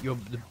deactivate your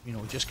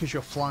just because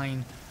you're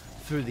flying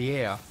through the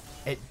air,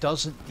 it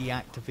doesn't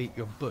deactivate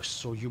your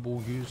boost, so you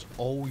will use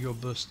all your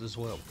boost as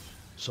well.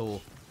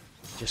 So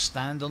just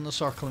stand on the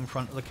circle in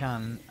front of the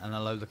cannon and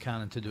allow the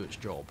cannon to do its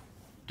job.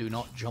 Do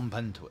not jump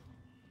into it.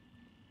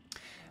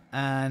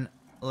 And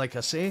like I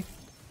say,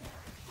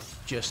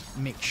 just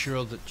make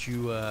sure that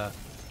you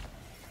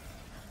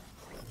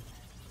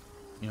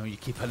you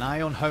keep an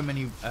eye on how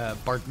many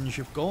burdens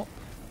you've got.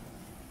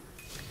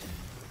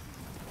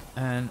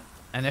 And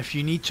if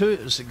you need to,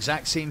 it's the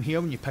exact same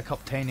here. When you pick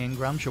up 10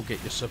 engrams, you'll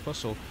get your super.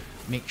 So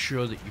make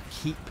sure that you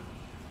keep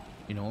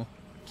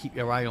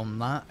your eye on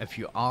that. If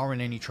you are in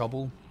any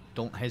trouble,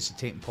 don't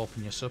hesitate in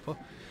popping your super.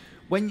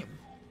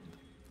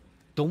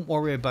 Don't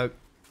worry about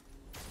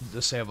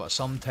the server.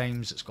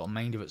 Sometimes it's got a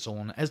mind of its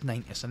own. It's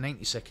a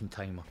 90-second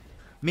timer.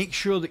 Make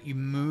sure that you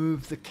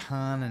move the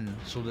cannon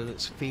so that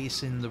it's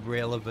facing the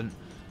relevant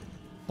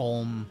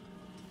bomb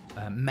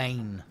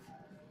mine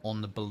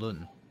on the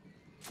balloon.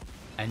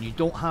 And you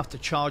don't have to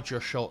charge your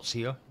shots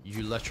here.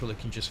 You literally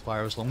can just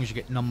fire. As long as you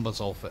get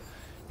numbers off it,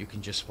 you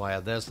can just fire.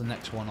 There's the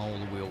next one all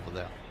the way over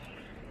there.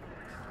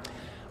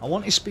 I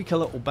want to speak a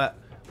little bit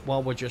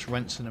while we're just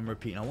rinsing and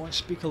repeating. I want to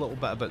speak a little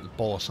bit about the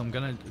boss. I'm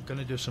gonna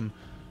do some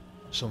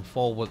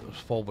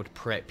forward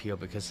prep here,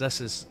 because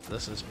this is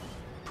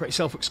pretty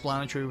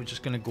self-explanatory. We're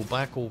just gonna go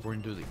back over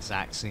and do the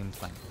exact same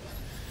thing.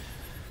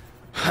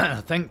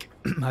 I think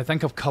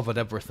I've covered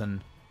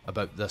everything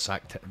about this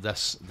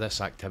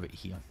activity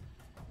here.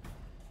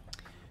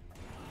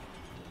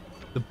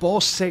 The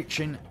boss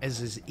section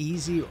is as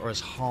easy or as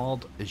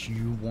hard as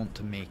you want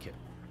to make it.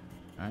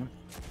 Right?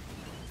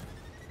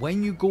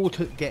 When you go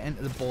to get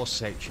into the boss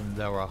section,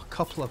 there are a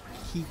couple of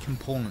key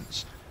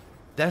components.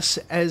 This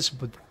is,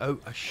 without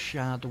a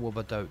shadow of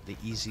a doubt, the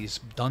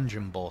easiest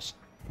dungeon boss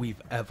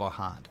we've ever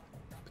had.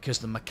 Because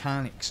the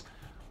mechanics,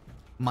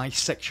 my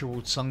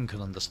 6-year-old son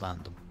can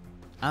understand them.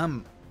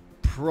 And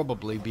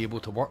probably be able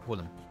to work with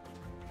them.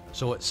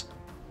 So it's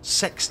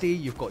 60,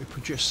 you've got to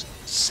produce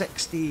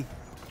 60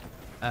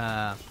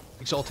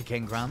 exotic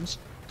engrams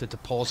to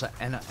deposit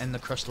in the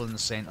crystal in the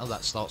center.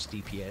 That starts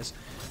DPS.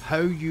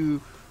 How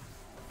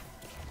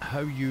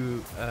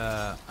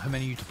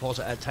many you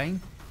deposit at a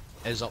time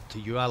is up to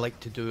you. I like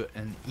to do it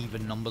in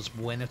even numbers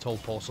when at all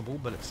possible,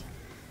 but it's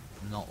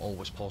not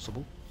always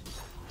possible.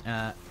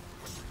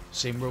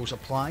 Same rules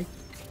apply.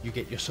 You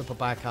get your super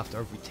back after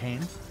every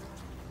 10.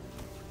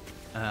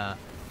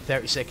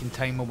 30-second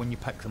timer when you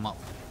pick them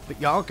up. But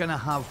you are going to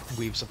have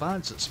waves of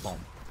ads that spawn.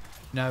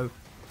 Now,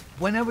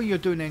 whenever you're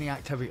doing any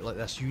activity like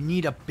this, you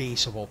need a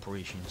base of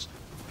operations.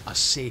 A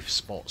safe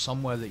spot,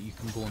 somewhere that you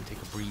can go and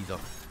take a breather.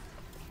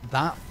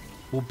 That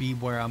will be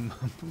where I'm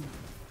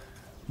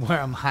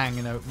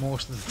hanging out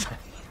most of the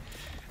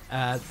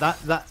time.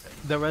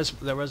 There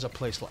is a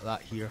place like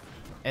that here.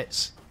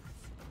 It's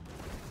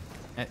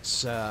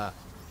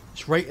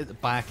right at the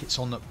back. It's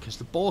on the, because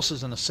the boss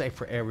is in a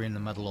separate area in the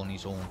middle on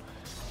his own.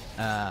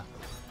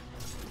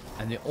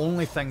 And the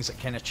only things that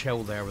kind of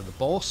chill there are the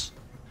boss,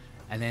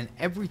 and then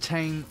every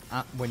time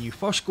when you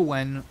first go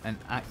in and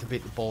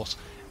activate the boss,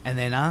 and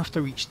then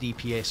after each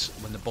DPS,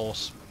 when the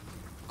boss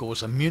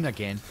goes immune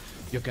again,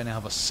 you're going to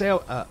have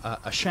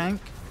a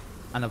shank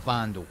and a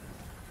vandal.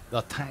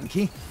 They're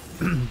tanky,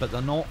 but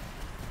they're not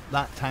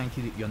that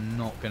tanky that you're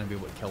not going to be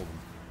able to kill them.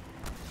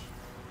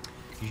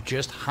 You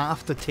just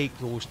have to take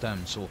those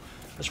down. So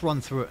let's run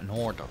through it in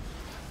order.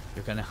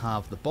 You're going to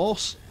have the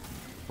boss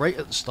right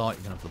at the start.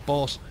 You're going to have the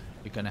boss,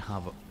 you're going to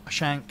have a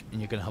shank, and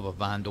you're going to have a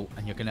vandal,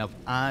 and you're going to have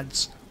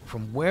ads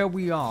from where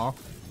we are,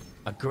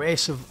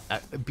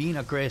 being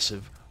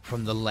aggressive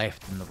from the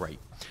left and the right.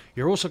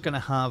 You're also going to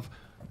have,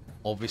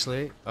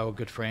 obviously, our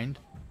good friend,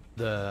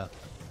 the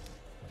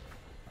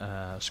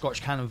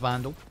Scotch Cannon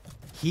Vandal.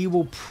 He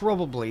will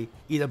probably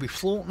either be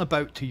floating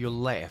about to your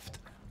left,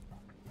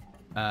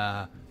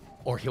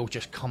 or he'll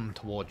just come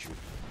towards you.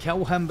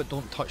 Kill him, but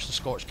don't touch the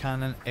Scotch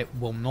Cannon. It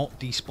will not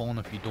despawn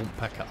if you don't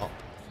pick it up.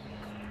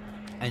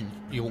 And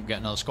you won't get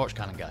another Scotch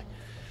Cannon guy.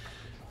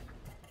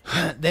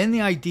 Then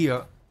the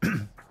idea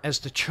is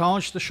to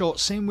charge the shot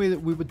same way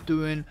that we were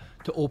doing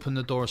to open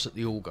the doors at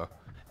the Ogre.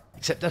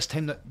 Except this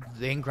time that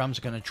the engrams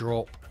are going to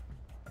drop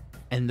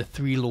in the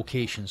 3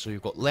 locations. So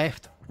you've got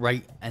left,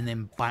 right, and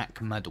then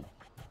back middle.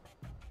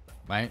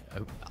 Right?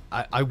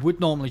 I would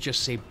normally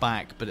just say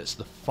back, but it's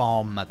the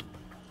far middle.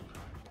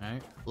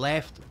 Right?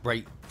 Left,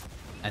 right,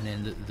 and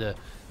then the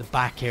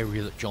back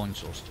area that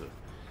joins those two.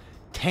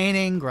 10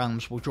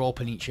 engrams will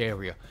drop in each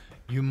area.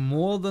 You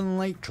more than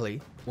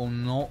likely will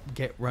not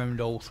get round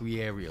all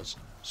 3 areas.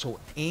 So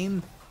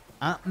aim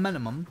at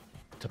minimum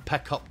to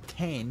pick up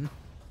 10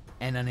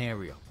 in an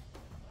area.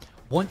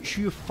 Once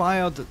you've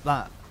fired at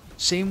that,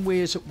 same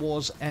way as it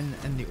was in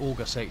the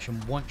Ogre section,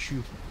 once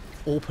you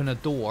open a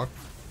door,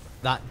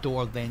 that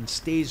door then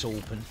stays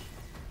open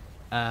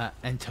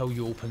until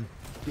you open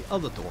the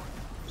other door.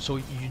 So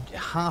you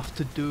have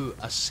to do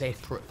a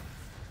separate.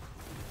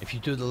 If you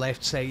do the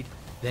left side,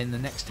 then the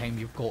next time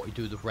you've got to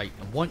do the right.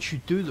 And once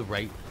you do the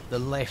right, the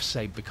left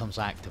side becomes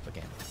active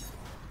again.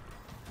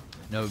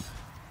 Now,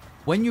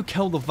 when you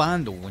kill the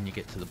Vandal when you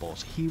get to the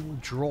boss, he will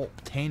drop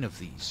 10 of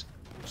these.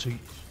 So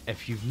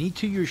if you need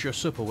to use your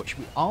super, which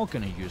we are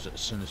going to use it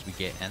as soon as we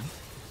get in,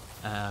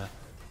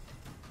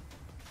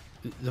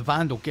 the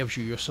Vandal gives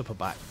you your super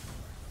back.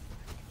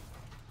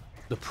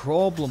 The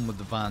problem with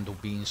the Vandal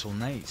being so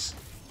nice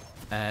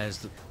is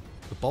that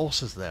the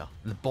boss is there.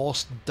 And the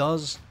boss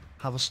does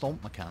have a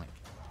stomp mechanic.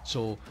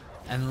 So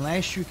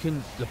unless you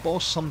can, the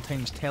boss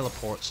sometimes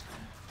teleports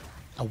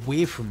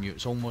away from you.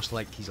 It's almost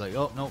like he's like,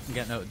 oh no, I'm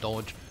getting out of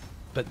dodge.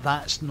 But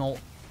that's not,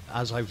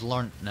 as I've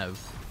learnt now,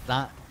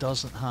 that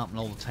doesn't happen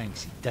all the time,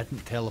 because he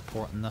didn't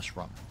teleport in this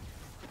run.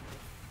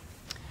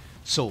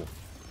 So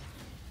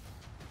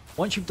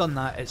once you've done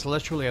that, it's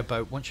literally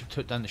about, once you've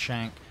took down the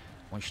shank,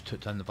 once you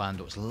took down the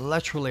Vandal, it's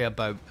literally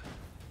about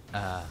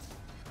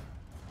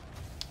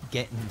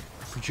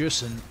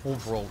producing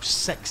overall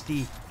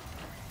 60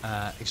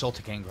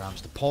 exotic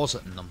engrams,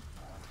 depositing them.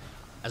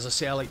 As I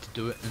say, I like to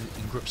do it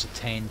in groups of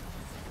 10.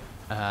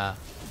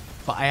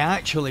 But I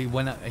actually,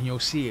 and you'll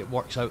see it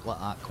works out like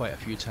that quite a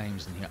few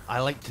times in here, I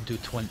like to do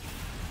 20.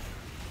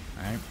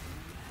 Right?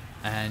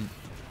 And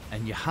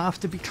you have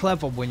to be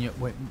clever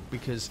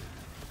because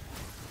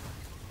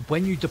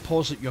when you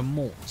deposit your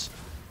motes,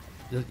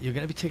 you're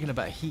going to be taking a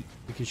bit of heat,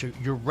 because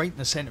you're right in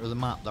the center of the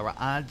map. There are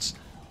ads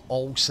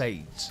all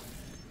sides.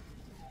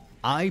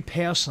 I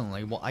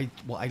personally, what I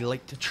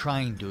like to try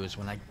and do is,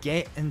 when I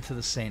get into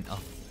the center,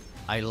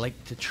 I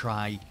like to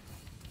try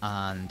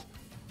and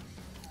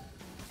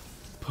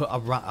put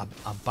a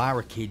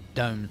barricade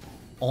down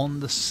on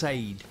the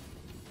side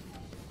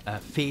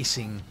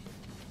facing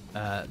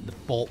the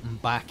bottom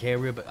back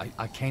area, but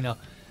I kind of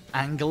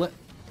angle it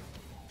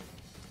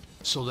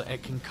so that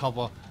it can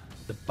cover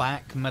the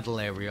back middle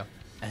area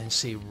and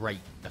say right.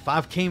 If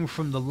I've came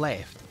from the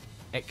left,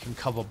 it can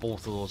cover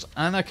both of those,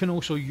 and I can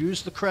also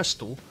use the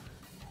crystal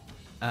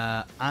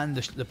and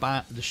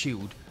the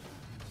shield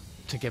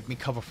to give me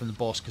cover from the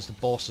boss, because the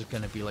boss is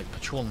going to be like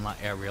patrolling that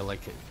area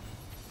like it.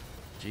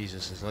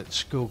 Jesus, it's like the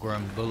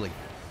schoolground bully.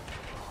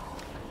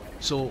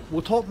 So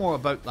we'll talk more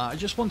about that. I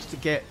just wanted to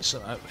get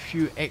a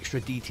few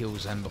extra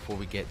details in before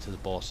we get to the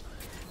boss.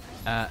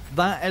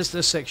 That is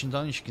this section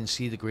done. As you can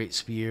see, the Great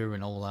Sphere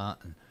and all that.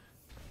 And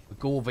we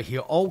go over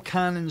here. All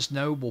cannons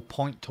now will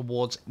point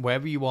towards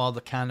wherever you are.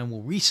 The cannon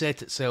will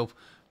reset itself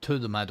to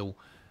the middle,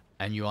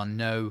 and you are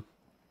now,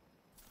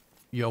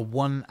 you're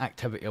one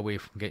activity away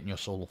from getting your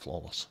solo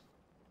flawless.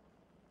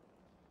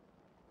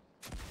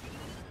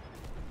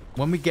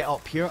 When we get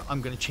up here,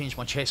 I'm going to change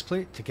my chest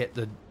plate to get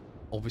the,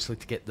 obviously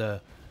to get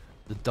the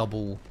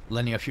double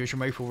linear fusion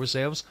rifle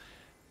reserves.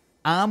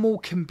 Ammo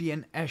can be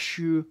an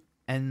issue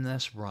in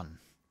this run.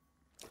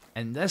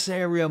 In this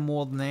area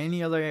more than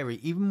any other area,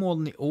 even more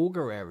than the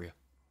Ogre area.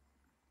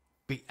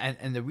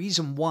 And the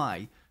reason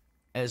why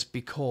is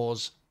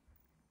because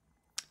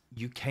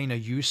you kind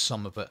of use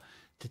some of it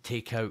to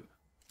take out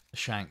the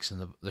shanks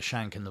and the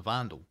shank and the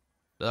vandal.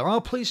 There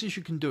are places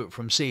you can do it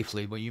from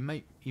safely where you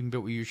might even be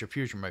able to use your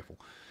fusion rifle.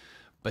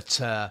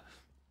 But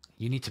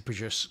you need to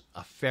produce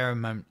a fair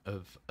amount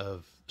of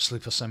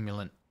sleeper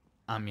simulant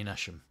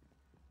ammunition.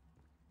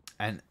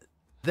 And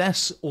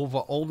this over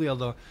all the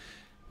other,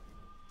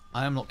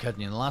 I am not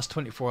kidding you, in the last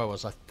 24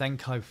 hours I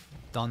think I've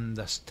done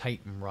this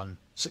Titan run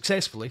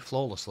successfully,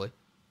 flawlessly,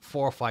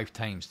 4 or 5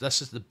 times.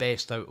 This is the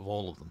best out of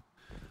all of them.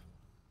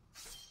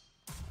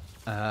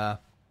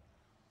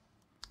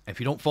 If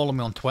you don't follow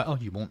me on Twitter,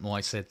 you won't know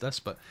I said this,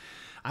 but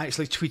I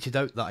actually tweeted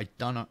out that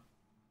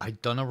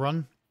I'd done a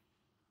run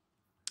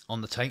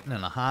on the Titan,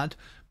 and I had,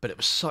 but it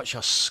was such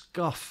a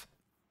scuff.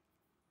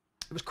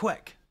 It was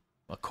quick.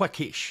 Well,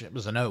 quickish. It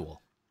was an hour.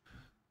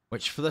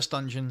 Which for this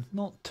dungeon,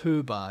 not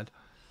too bad.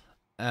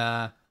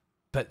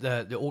 But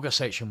the Ogre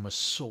section was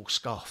so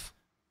scuff.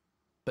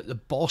 But the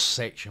boss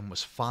section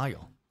was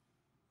fire.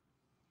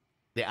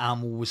 The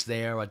ammo was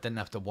there. I didn't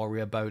have to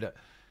worry about it.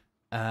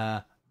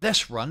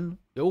 This run,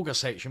 the Ogre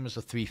section was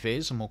a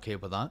 3-phase. I'm okay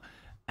with that.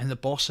 And the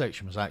boss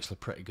section was actually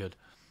pretty good.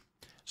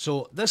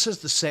 So this is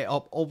the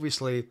setup.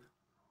 Obviously,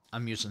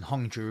 I'm using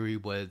Hung Jury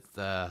with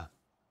the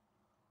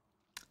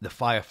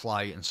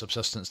Firefly and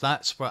Subsistence.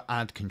 That's for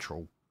ad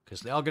control,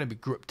 because they are going to be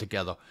grouped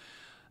together.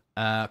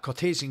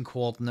 Cartesian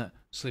Coordinate,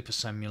 Sleeper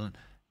Simulant,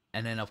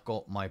 and then I've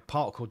got my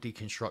Particle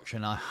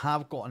Deconstruction. I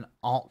have got an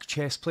Arc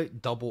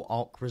chestplate, double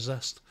Arc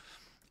resist.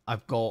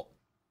 I've got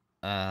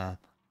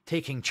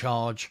Taking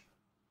Charge.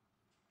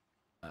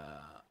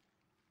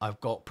 I've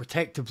got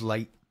Protective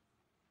Light.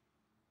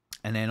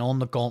 And then on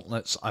the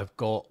gauntlets, I've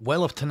got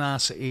Well of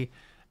Tenacity.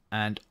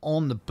 And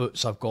on the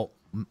boots, I've got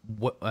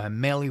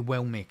Melee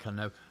Wellmaker.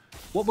 Now,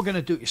 what we're going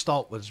to do to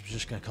start with is we're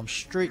just going to come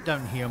straight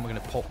down here and we're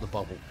going to pop the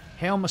bubble.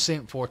 Helm of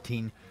Saint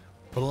 14,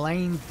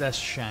 blind this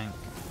shank.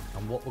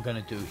 And what we're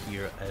going to do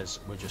here is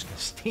we're just going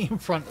to stay in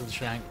front of the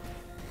shank.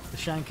 The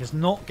shank is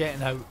not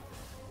getting out.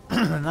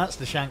 And that's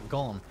the shank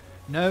gone.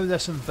 Now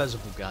this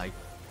invisible guy.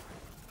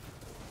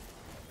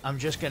 I'm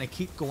just going to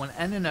keep going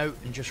in and out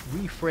and just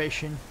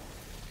refreshing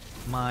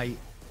my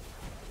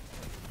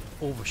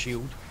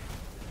overshield.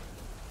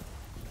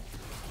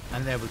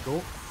 And there we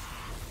go.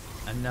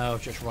 And now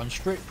I've just run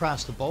straight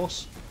past the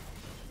boss.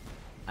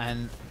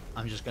 And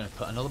I'm just going to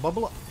put another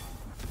bubble up.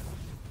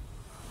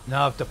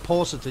 Now I've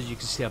deposited, you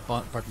can see I've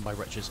burdened by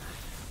riches.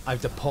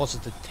 I've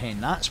deposited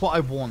 10. That's what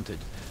I wanted.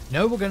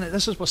 Now we're going to,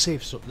 this is what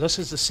safe, so this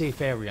is the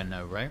safe area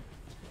now, right?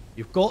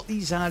 You've got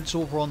these ads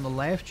over on the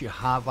left, you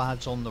have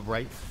ads on the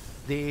right.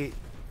 They,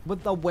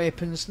 with their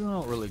weapons, they're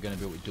not really going to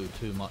be able to do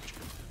too much.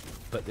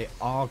 But they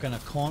are going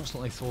to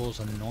constantly throw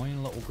those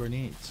annoying little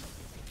grenades.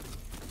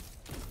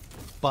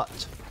 But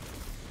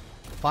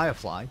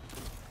Firefly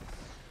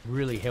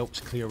really helps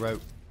clear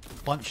out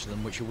a bunch of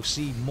them, which you will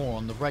see more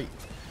on the right.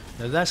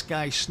 Now this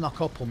guy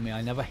snuck up on me.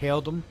 I never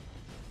heard him.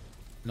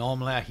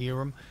 Normally I hear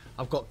him.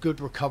 I've got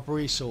good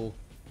recovery, so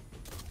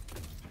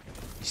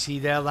you see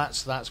there,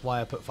 that's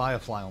why I put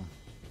Firefly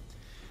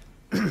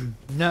on.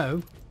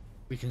 Now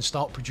we can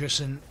start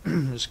producing.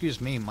 Excuse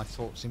me, my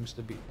throat seems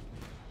to be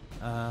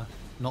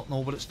not know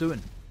what it's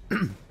doing.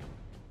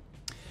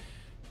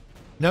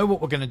 Now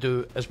what we're going to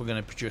do is we're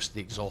going to produce the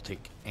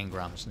exotic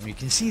engrams. Now you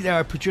can see there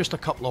I produced a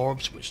couple of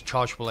orbs which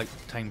charge for like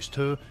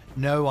 ×2.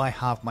 Now I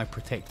have my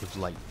protective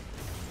light.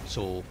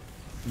 So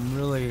I'm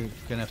really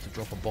going to have to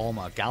drop a bomb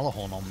or a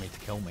Galahorn on me to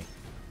kill me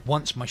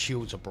once my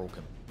shields are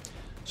broken.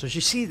 So as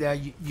you see there,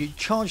 you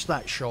charge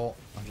that shot.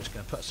 I'm just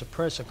going to put a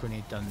suppressor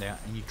grenade down there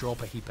and you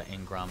drop a heap of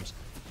engrams.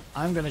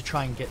 I'm going to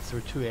try and get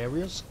through 2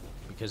 areas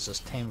because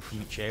there's 10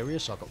 from each area,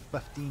 so I've got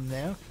 15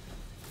 there.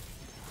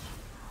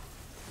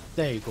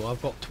 There you go,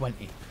 I've got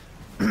 20.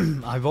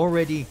 I've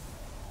already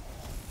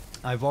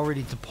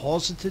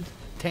deposited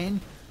 10,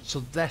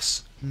 so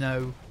this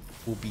now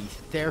will be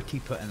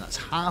 30 put in. That's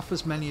half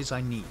as many as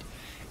I need.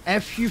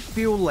 If you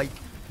feel like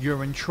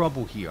you're in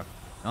trouble here,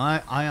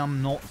 I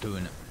am not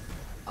doing it.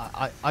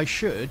 I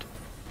should,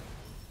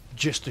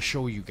 just to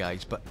show you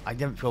guys, but I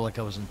didn't feel like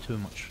I was in too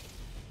much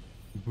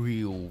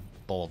real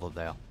bother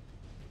there.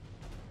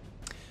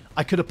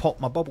 I could have popped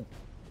my bubble.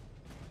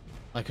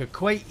 I could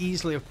quite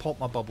easily have popped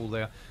my bubble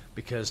there,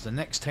 because the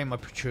next time I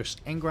produce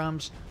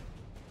engrams,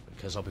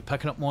 because I'll be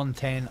picking up more than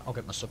 10, I'll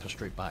get my super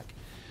straight back.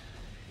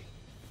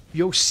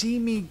 You'll see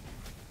me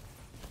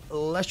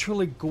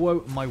literally go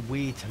out of my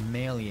way to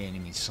melee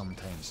enemies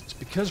sometimes. It's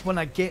because when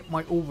I get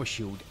my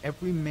overshield,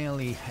 every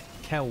melee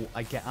kill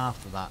I get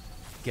after that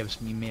gives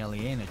me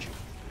melee energy.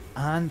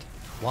 And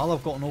while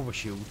I've got an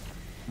overshield,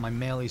 my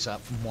melee's are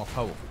more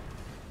powerful.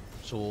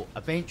 So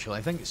eventually,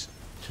 I think it's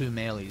 2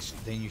 melees,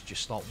 then you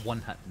just start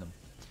one-hitting them.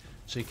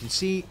 So you can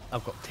see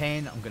I've got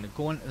 10, I'm going to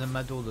go into the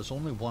middle, there's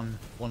only one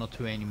or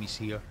two enemies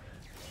here.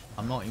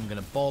 I'm not even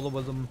going to bother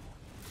with them.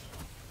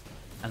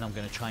 And I'm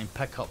going to try and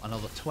pick up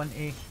another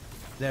 20.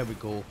 There we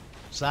go.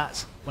 So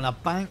that's, when I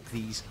bank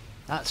these,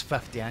 that's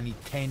 50, I need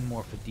 10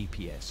 more for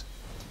DPS.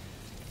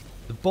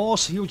 The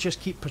boss, he'll just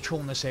keep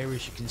patrolling this area.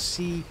 As you can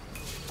see,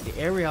 the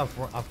area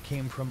I've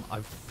came from,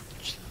 I've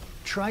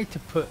tried to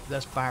put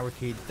this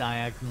barricade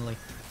diagonally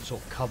so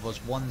it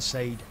covers one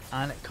side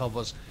and it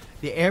covers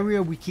the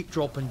area we keep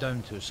dropping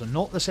down to. So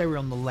not this area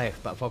on the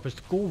left, but if I was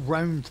to go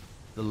round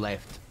the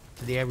left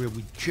to the area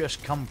we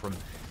just come from,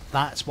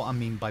 that's what I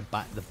mean by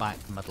the back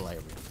middle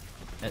area.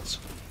 It's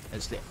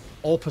the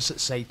opposite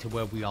side to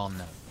where we are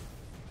now.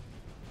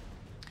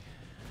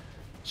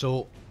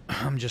 So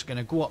I'm just going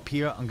to go up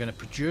here. I'm going to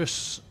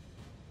produce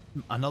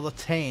another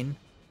 10.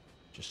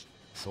 Just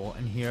throw it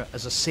in here.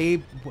 As I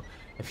say,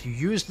 if you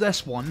use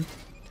this one,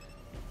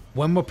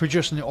 when we're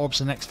producing the orbs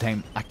the next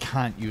time, I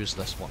can't use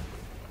this one.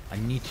 I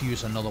need to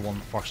use another one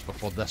first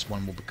before this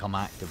one will become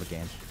active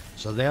again.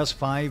 So there's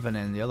 5, and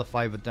then the other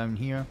 5 are down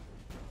here.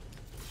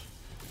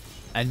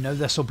 And now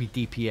this will be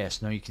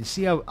DPS. Now you can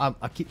see I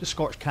keep the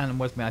Scorch Cannon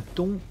with me. I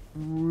don't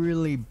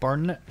really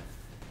burn it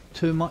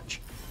too much.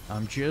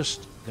 I'm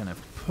just going to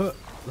put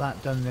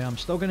that down there. I'm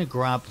still going to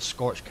grab the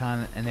Scorch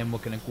Cannon, and then we're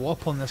going to go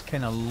up on this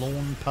kind of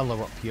lone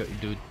pillar up here to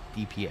do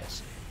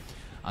DPS.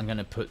 I'm going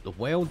to put the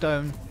well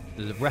down,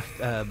 the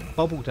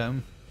bubble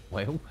down,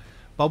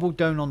 bubble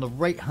down on the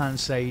right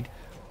hand side.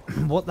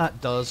 What that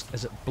does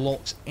is it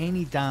blocks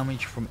any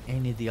damage from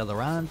any of the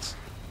other ads,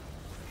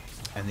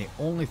 and the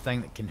only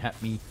thing that can hit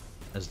me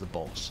is the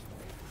boss.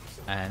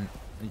 And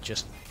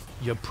just,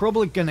 you're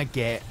probably going to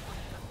get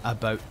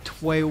about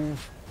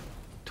 12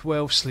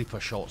 sleeper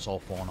shots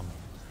off on him,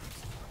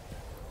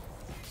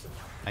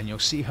 and you'll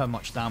see how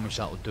much damage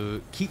that will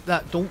do. Keep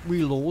that, don't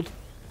reload,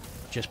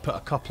 just put a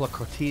couple of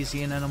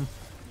Cartesian in him,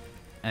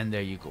 and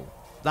there you go.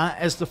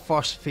 That is the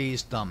first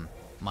phase done.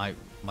 My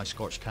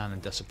Scorch Cannon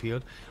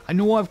disappeared. I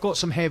know I've got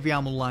some heavy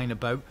ammo lying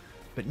about,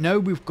 but now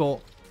we've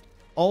got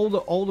all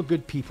the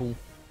good people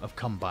have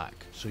come back.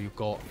 So you've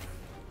got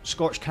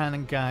Scorch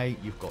Cannon guy,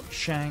 you've got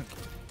Shank,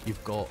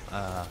 you've got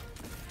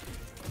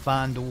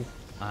Vandal,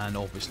 and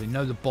obviously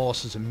now the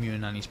boss is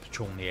immune and he's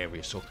patrolling the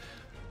area. So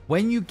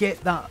when you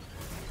get that,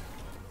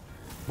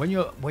 when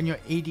you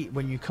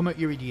come out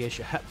your EDS,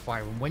 you hit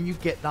fire, and when you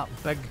get that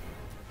big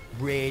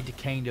red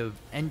kind of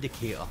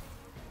indicator,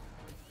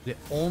 the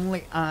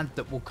only ad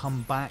that will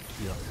come back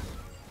here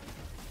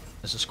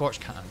is the Scorch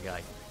Cannon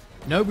guy.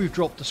 Now we've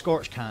dropped the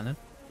Scorch Cannon,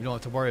 you don't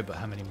have to worry about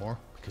him anymore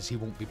because he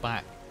won't be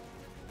back.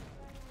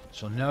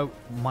 So now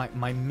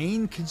my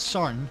main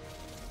concern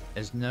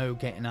is now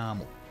getting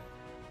ammo,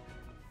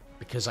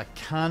 because I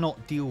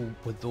cannot deal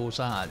with those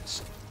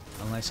ads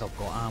unless I've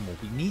got ammo.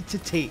 We need to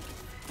take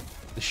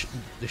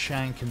the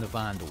Shank and the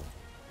Vandal,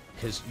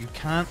 because you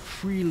can't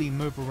freely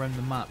move around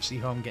the map. See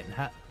how I'm getting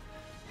hit?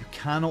 You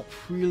cannot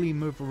freely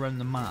move around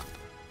the map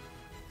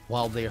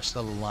while they are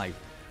still alive.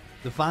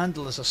 The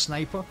Vandal is a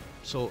sniper,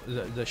 so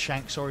the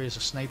Shank, sorry, is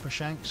a sniper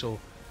Shank, so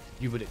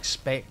you would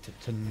expect it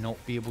to not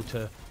be able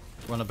to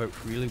run about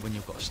freely when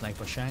you've got a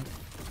sniper Shank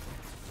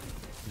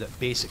that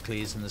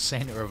basically is in the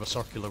center of a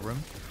circular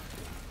room.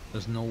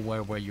 There's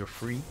nowhere where you're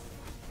free.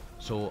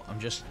 So I'm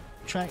just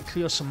trying to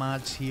clear some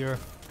ads here.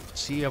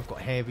 See, I've got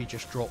heavy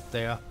just dropped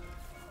there,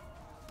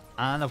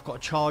 and I've got a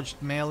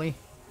charged melee,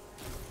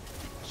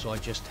 so I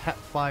just hit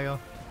fire.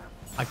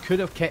 I could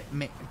have kept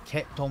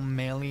on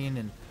meleeing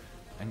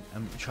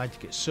and tried to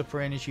get super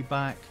energy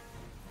back.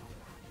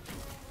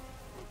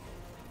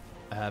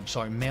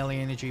 Sorry, melee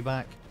energy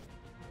back.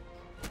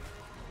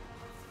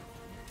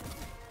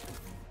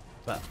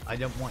 But I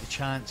don't want a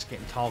chance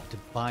getting targeted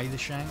by the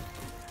Shank.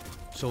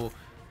 So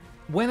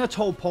when at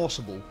all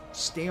possible,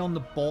 stay on the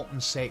bottom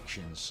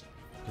sections,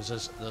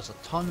 because there's a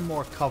ton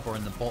more cover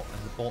in the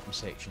bottom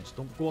sections.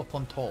 Don't go up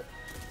on top.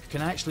 You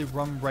can actually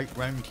run right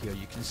round here.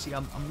 You can see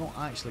I'm not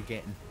actually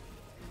getting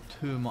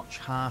too much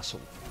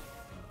hassle.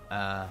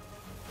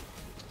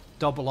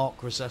 Double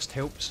arc resist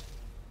helps,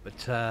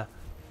 but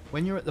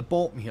when you're at the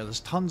bottom here, there's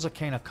tons of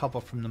kind of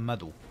cover from the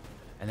middle,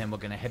 and then we're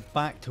going to head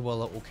back to a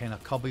little kind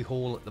of cubby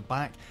hole at the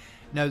back.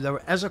 Now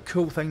there is a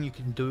cool thing you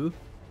can do.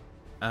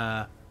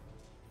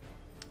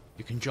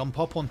 You can jump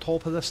up on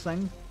top of this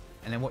thing,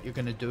 and then what you're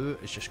going to do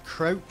is just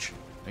crouch.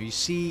 Now you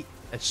see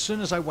as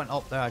soon as I went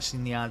up there, I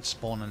seen the ads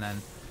spawning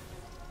in.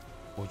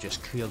 We'll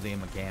just clear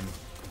them again.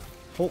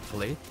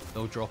 Hopefully,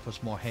 they'll drop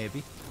us more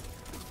heavy.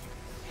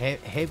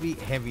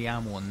 Heavy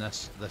ammo in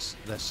this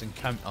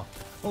encounter.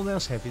 Oh,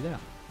 there's heavy there.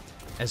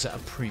 Is it a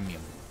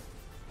premium?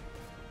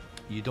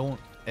 You don't.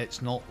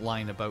 It's not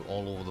lying about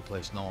all over the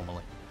place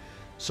normally.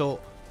 So,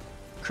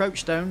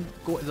 crouch down.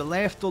 Go to the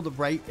left or the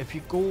right. If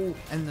you go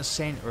in the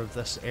center of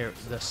this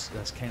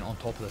kind of on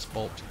top of this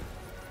box,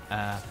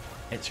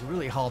 it's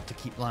really hard to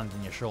keep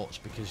landing your shots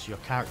because your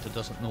character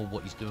doesn't know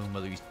what he's doing,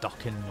 whether he's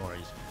ducking or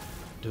he's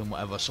doing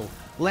whatever. So,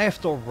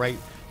 left or right.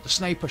 The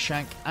sniper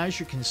shank, as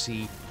you can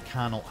see,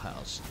 cannot hit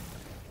us.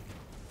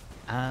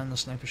 And the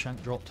sniper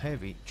shank dropped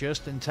heavy.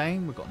 Just in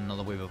time, we've got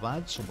another wave of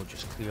ads, so we'll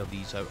just clear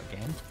these out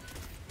again.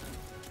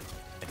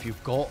 If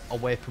you've got a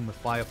weapon with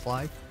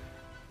Firefly,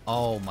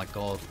 oh my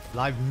god,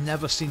 I've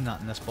never seen that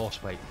in this boss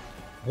fight.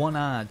 One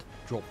ad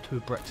dropped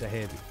 2 bricks of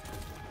heavy.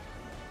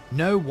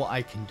 Now what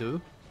I can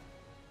do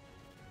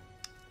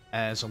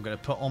is I'm going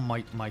to put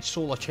on my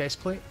solar chest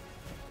plate,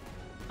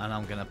 and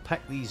I'm going to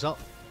pick these up.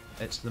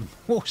 It's the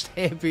most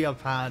heavy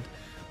I've had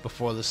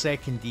before the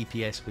second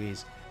DPS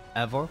phase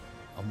ever.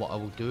 And what I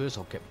will do is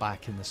I'll get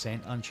back in the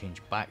center and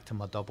change back to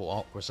my double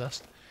arc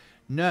resist.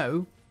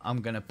 Now I'm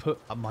going to put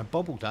my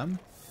bubble down,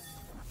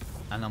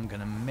 and I'm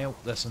going to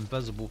melt this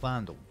invisible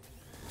vandal.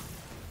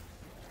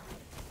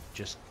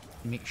 Just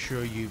make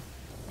sure you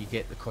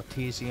get the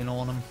Cartesian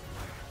on him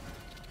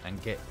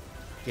and get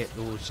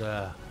those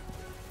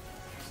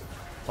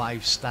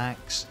 5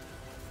 stacks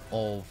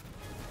of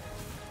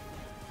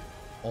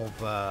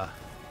the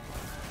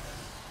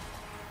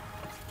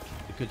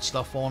good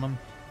stuff on him.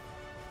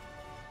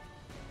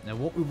 Now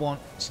what we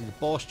want, see the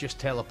boss just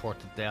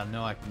teleported there.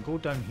 Now I can go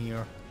down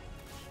here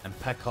and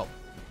pick up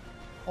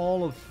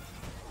all of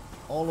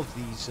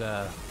these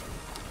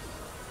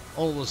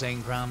all those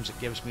engrams. It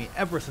gives me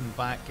everything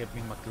back. Give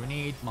me my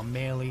grenade, my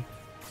melee,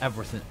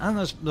 everything. And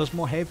there's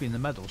more heavy in the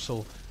middle.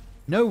 So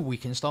now we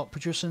can start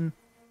producing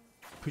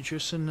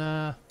exotic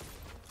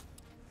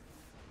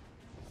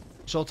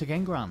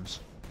engrams.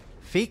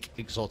 Fake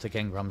exotic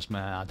engrams, may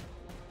I add.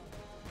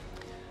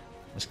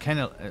 It's kind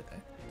of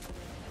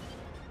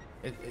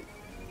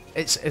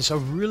it's a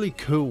really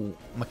cool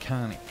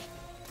mechanic.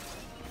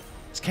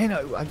 It's kind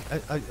of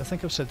I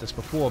think I've said this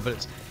before,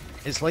 but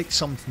it's like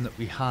something that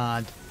we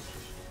had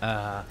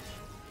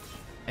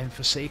in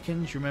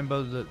Forsaken. Do you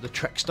remember the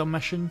Trickster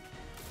mission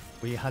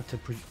where you had to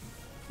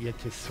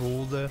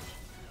throw the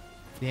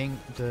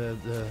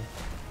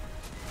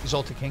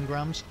exotic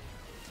engrams,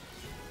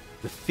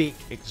 the fake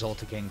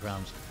exotic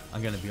engrams?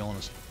 I'm going to be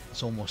honest,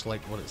 it's almost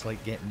like what it's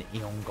like getting the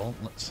Aeon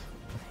gauntlets.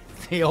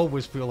 They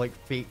always feel like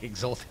fake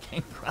exotic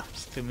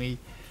engrams to me.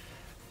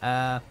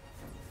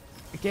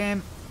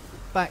 Again,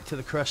 back to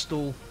the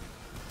crystal,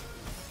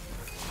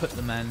 put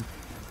them in,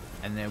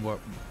 and then we're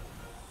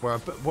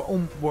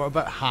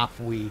about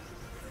halfway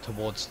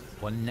towards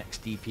our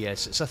next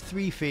DPS. It's a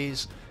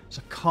 3-phase. It's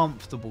a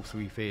comfortable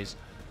 3-phase.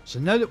 So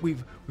now that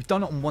we've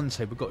done it on one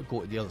side, we've got to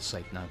go to the other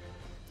side now.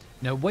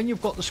 Now, when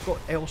you've got the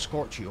El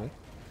Scorchio,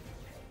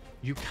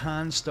 you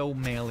can still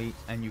melee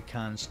and you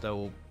can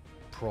still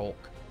proc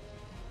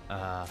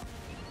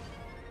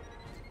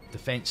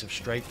defensive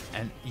strike,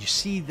 and you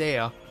see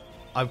there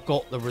I've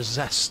got the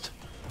resist.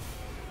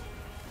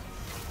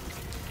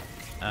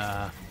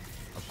 I've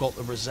got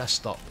the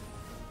resist up.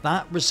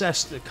 That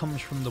resist that comes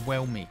from the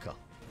Wellmaker.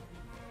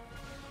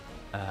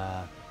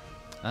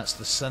 That's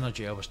the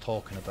synergy I was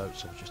talking about.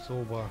 So just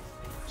throw our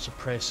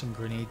suppressing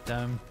grenade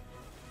down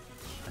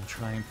and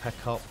try and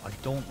pick up. I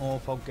don't know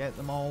if I'll get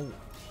them all.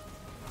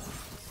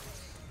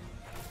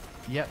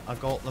 Yep, I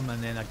got them,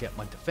 and then I get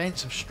my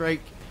defensive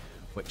strike,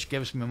 which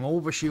gives me my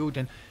overshield,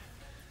 and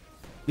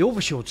the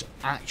overshield's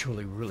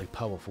actually really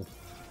powerful.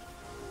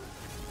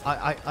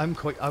 I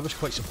was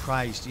quite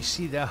surprised. You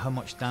see there how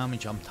much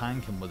damage I'm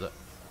tanking with it.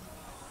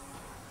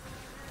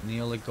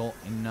 Nearly got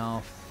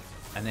enough,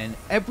 and then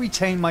every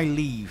time I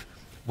leave,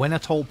 when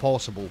at all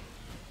possible,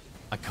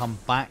 I come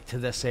back to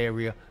this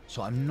area,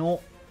 so I'm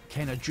not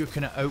kind of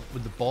duking it out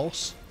with the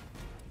boss.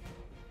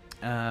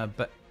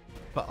 But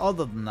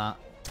other than that,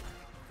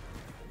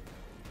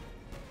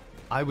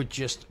 I would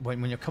just,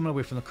 when you're coming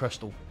away from the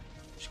crystal,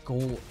 just go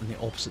in the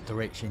opposite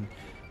direction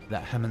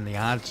that him and the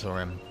ads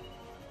are in.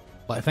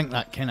 But I think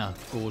that kind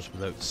of goes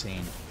without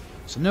saying.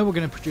 So now we're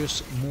going to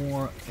produce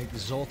more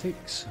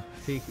exotics,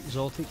 fake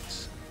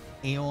exotics,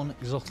 Aeon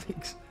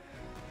exotics.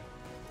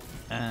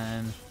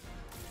 And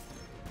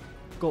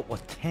got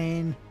what,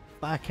 10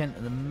 back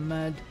into the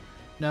mid.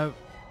 Now,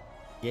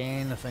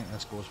 again, I think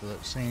this goes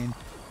without saying.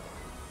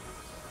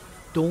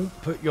 Don't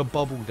put your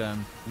bubble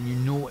down when you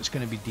know it's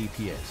going to be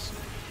DPS,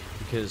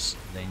 because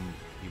then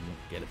you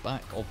won't get it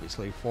back,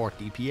 obviously, for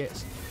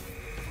DPS.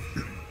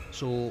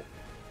 So,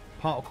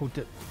 particle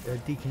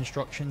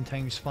deconstruction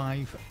times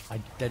 5, I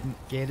didn't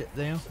get it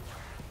there,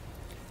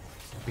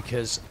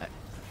 because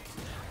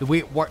the way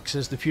it works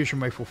is the fusion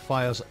rifle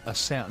fires a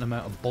certain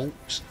amount of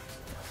bolts.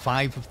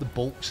 5 of the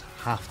bolts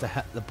have to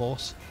hit the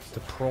boss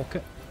to proc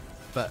it,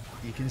 but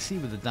you can see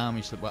with the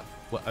damage that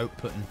we're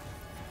outputting,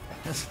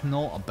 It's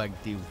not a big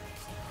deal.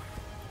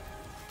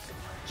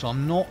 So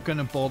I'm not going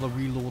to bother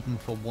reloading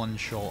for one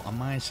shot. I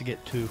managed to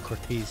get 2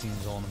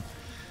 Cartesians on him.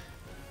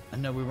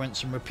 And now we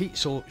rinse and repeat.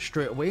 So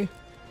straight away,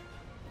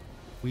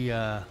 we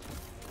put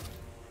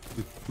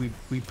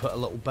a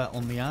little bit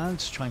on the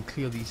ads, try and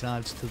clear these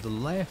ads to the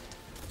left.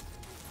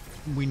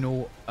 We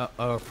know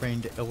our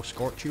friend El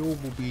Scorchio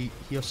will be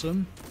here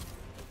soon.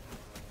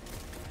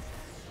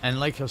 And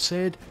like I've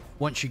said,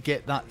 once you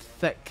get that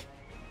thick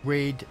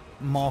red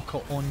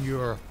marker on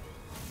your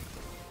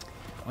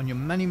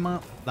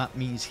mini-map, that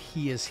means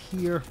he is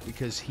here,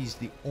 because he's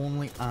the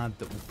only ad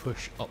that will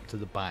push up to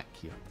the back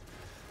here.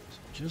 So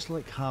just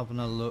like having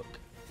a look,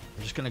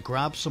 I'm just going to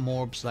grab some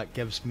orbs. That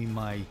gives me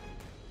my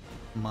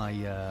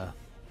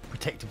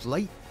protective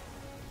light,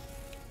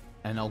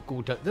 and I'll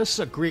go down. This is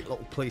a great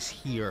little place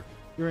here.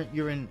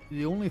 You're in.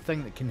 The only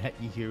thing that can hit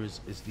you here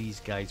is these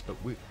guys, but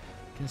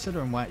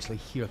considering we're actually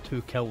here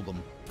to kill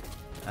them,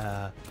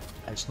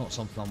 it's not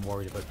something I'm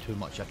worried about too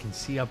much. I can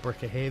see a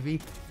brick of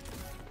heavy.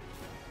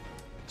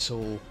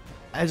 So,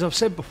 as I've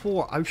said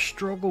before, I've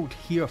struggled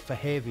here for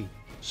heavy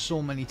so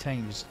many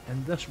times,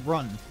 and this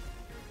run,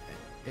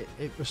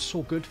 it was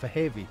so good for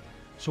heavy.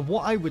 So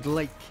what I would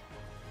like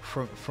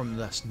from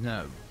this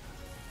now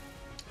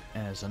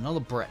is another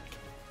brick,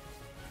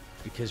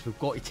 because we've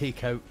got to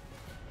take out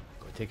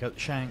the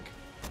shank,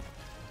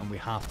 and we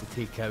have to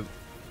take out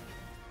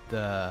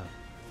the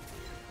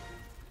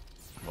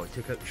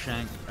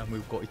shank, and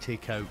we've got to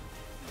take out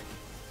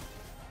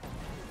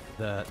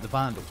the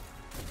vandal.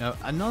 Now,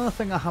 another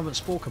thing I haven't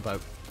spoke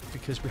about,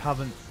 because we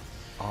haven't...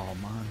 Oh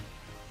man,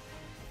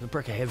 the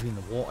brick of heavy in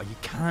the water. You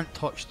can't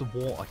touch the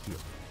water here.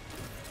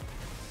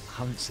 I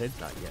haven't said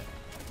that yet.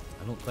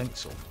 I don't think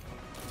so.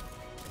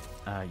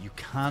 You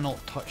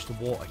cannot touch the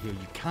water here.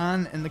 You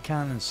can in the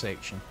cannon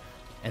section,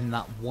 in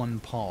that one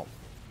part,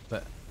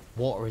 but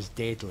water is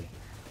deadly.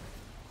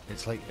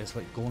 It's like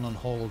going on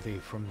holiday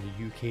from the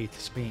UK to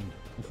Spain.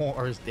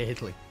 Water is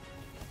deadly.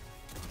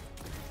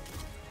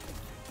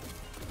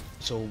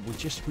 So we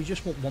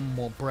just want one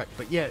more brick.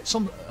 But yeah,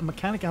 a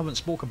mechanic I haven't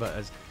spoke about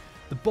is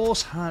the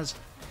boss has,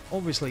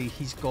 obviously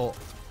he's got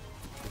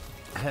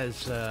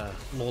his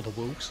Lord of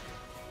Wolves.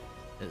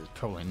 It's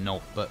probably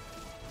not, but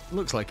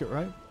looks like it,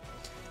 right?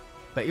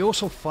 But he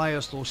also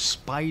fires those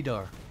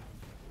spider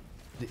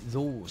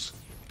mines.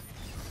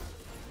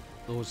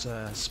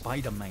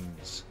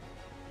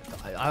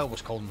 I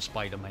always call them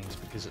spider mines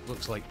because it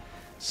looks like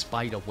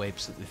spider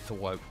webs that they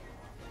throw out.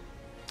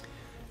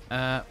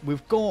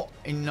 We've got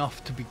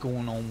enough to be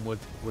going on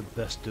with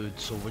this dude,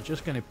 so we're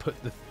just going to put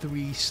the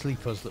 3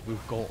 sleepers that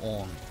we've got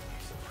on,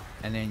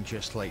 and then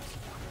just like,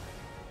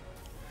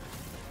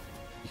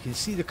 you can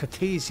see the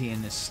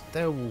Cartesian is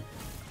still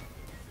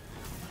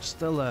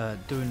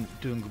doing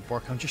good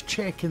work. I'm just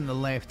checking the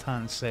left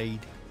hand side,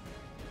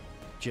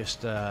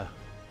 just kill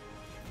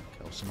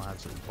some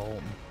ads at the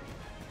bottom.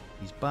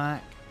 He's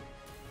back,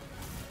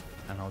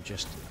 and I'll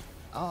just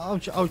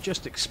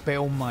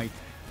expel my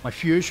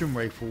fusion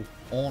rifle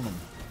on him.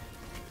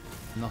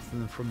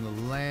 Nothing from the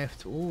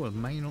left. Oh, a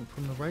mine up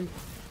from the right.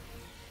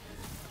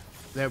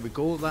 There we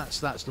go. That's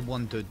the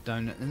one dude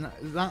down, and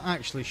that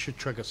actually should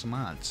trigger some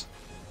ads.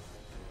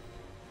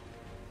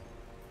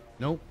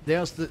 Nope,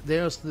 there's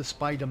the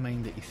spider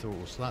mine that he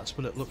throws. That's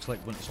what it looks like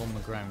when it's on the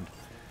ground.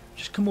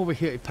 Just come over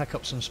here to pick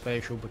up some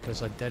special,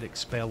 because I did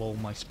expel all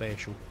my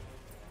special.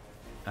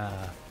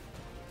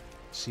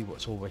 See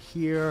what's over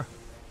here.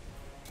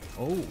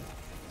 Oh,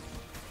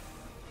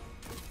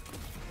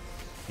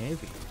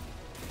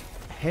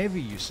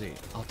 heavy, you see.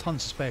 Oh,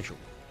 tons of special.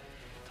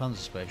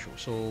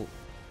 So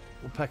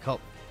we'll pick up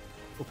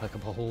a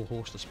whole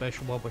host of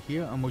special while we're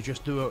here, and we'll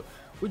just do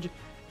it.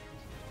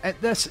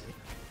 At this.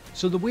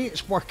 So the way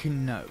it's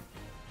working now,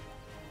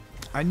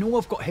 I know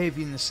I've got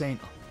heavy in the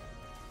centre.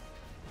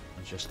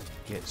 I'll just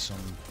get some.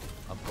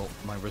 I've got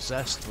my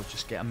resist. We'll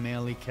just get a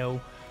melee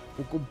kill.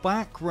 We'll go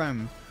back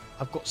round.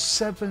 I've got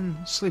 7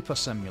 sleeper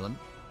simulant,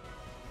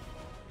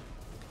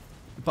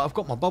 but I've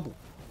got my bubble.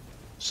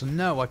 So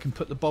now I can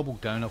put the bubble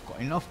down. I've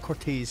got enough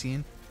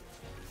Cartesian.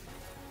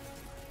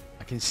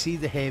 I can see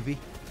the heavy.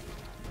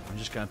 I'm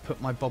just going to put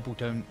my bubble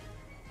down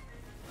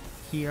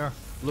here.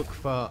 Look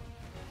for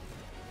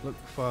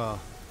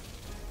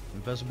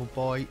invisible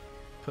boy.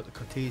 Put the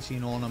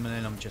Cartesian on him,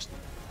 and then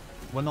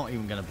we're not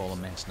even going to bother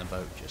messing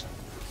about. Just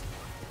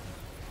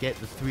get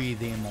the 3 of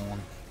them on,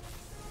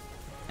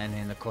 and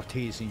then the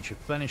Cartesian should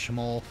finish him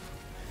off.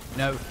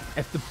 Now,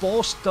 if the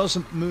boss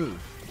doesn't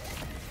move,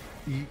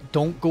 you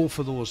don't go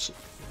for those.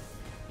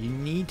 You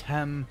need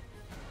him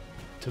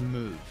to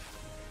move.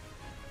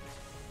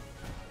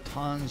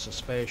 Tons of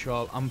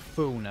special. I'm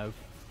full now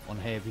on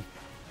heavy,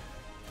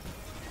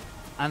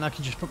 and I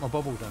can just put my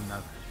bubble down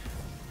now.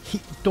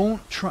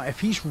 Don't try,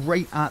 if he's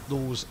right at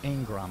those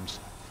engrams,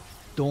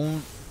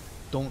 don't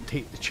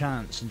take the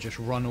chance and just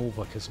run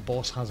over, because the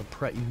boss has a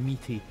pretty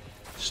meaty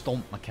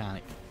stomp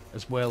mechanic,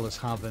 as well as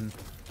having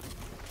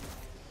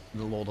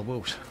the Lord of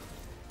Wolves.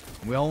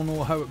 We all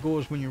know how it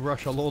goes when you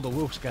rush a Lord of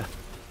Wolves guy.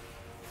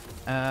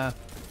 Now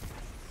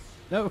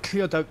we've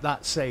cleared out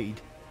that side.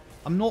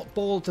 I'm not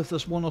bothered if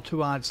there's 1 or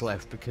 2 ads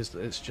left, because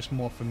it's just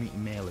more for me to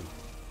melee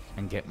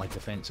and get my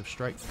defensive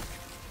strike.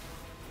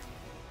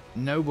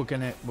 Now we're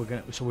gonna,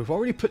 so we've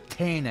already put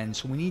 10 in,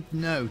 so we need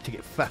now to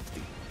get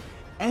 50.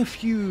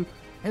 If you,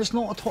 it's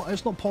not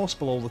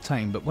possible all the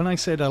time, but when I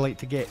said I like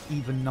to get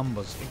even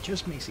numbers, it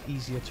just makes it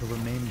easier to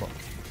remember.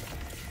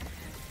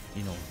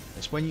 You know,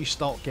 it's when you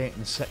start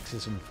getting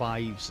 6s and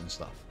 5s and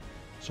stuff.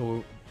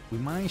 So we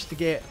managed to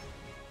get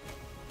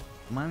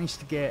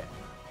 15,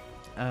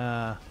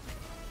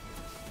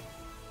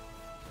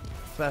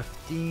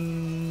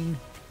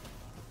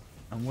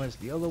 and where's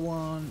the other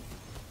one?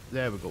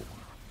 There we go.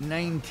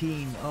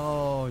 19.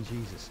 Oh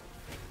Jesus.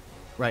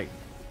 Right.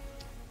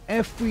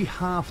 If we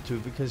have to,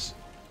 because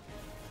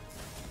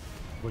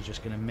we're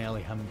just going to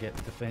melee him and get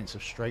the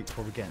defensive strike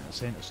before we get in the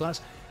centre. So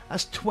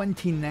that's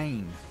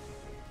 29,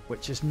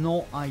 which is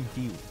not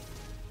ideal.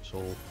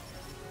 So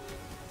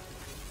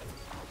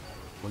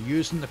we're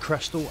using the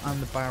crystal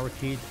and the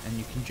barricade, and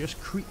you can just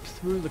creep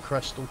through the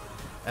crystal,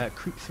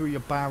 creep through your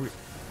barrier.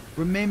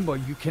 Remember,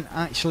 you can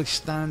actually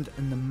stand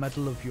in the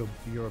middle of your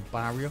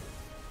barrier,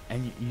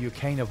 and you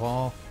kind of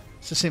are.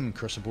 It's the same in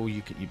Crucible.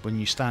 When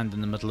you stand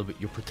in the middle of it,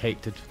 you're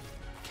protected,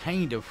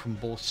 kind of, from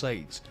both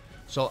sides.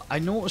 So I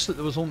noticed that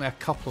there was only a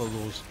couple of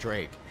those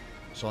drag.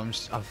 So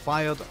I've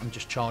fired. I'm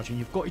just charging.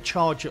 You've got to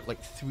charge it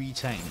like 3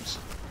 times.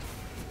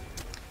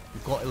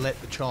 You've got to let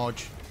the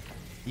charge.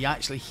 You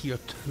actually hear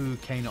 2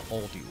 kind of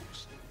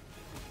audios.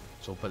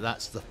 So, but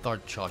that's the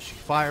 3rd charge. You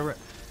fire it,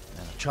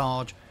 then a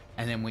charge,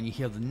 and then when you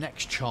hear the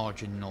next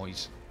charging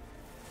noise,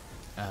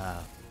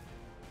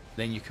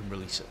 then you can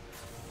release it.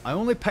 I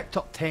only picked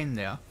up 10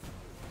 there,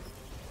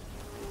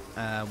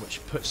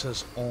 which puts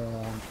us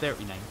on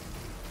 39.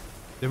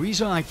 The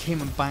reason I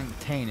came and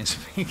banked 10 is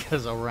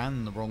because I ran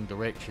in the wrong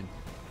direction,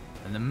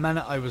 and the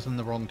minute I was in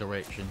the wrong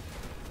direction,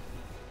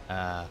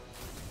 I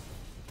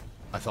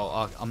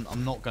thought,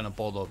 I'm not going to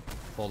bother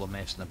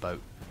messing about.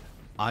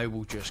 I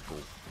will just go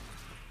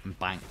and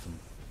bank them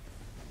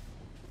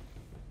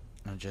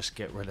and just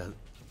get rid of.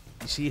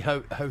 You see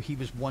how he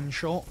was one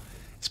shot?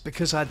 It's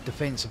because I had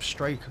defensive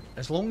strike.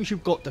 As long as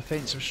you've got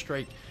defensive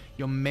strike,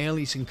 your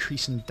melee's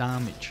increasing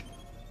damage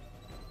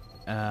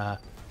for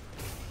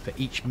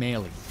each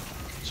melee.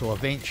 So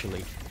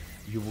eventually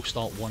you will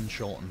start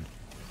one-shotting.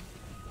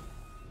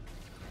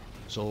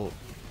 So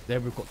there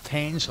we've got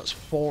 10, so that's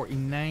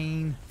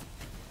 49.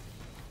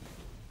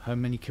 How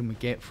many can we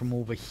get from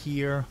over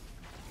here?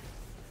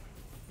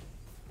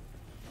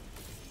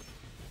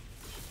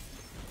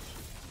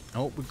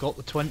 Oh, we got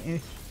the 20,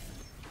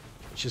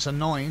 which is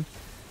annoying,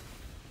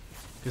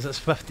 because that's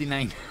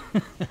 59.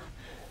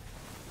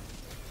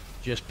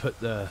 Just put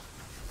the...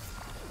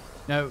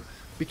 Now,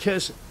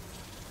 because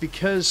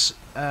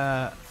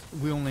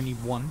we only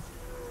need 1,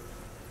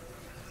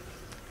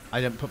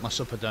 I didn't put my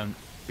super down,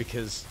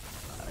 because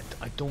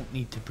I don't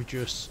need to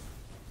produce...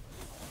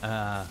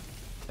 I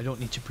don't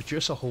need to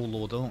produce a whole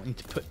load. I don't need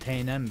to put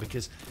 10 in,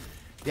 because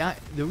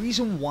the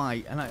reason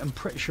why, and I'm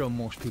pretty sure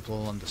most people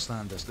will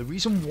understand this, the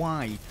reason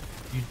why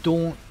you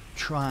don't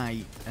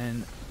try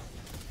and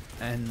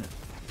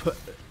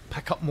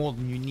pick up more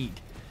than you need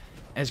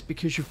is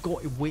because you've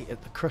got to wait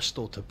at the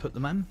crystal to put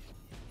them in.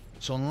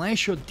 So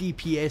unless you're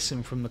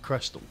DPSing from the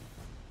crystal,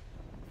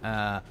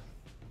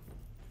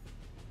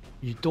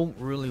 you don't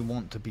really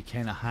want to be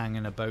kind of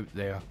hanging about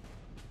there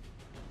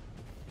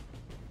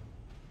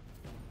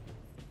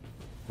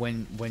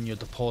when your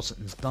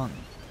depositing's done.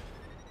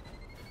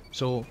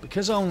 So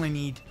because I only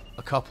need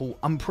a couple,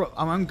 I'm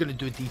going to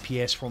do a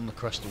DPS from the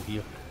crystal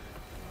here,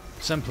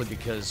 simply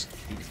because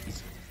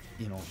he's,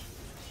 you know,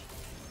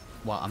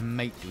 well, I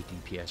might do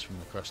DPS from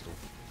the crystal.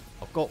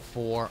 I've got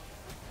 4.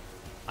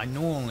 I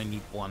know I only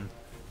need 1.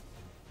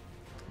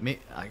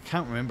 I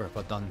can't remember if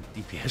I've done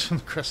DPS from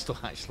the crystal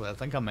actually. I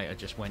think I might have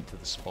just went to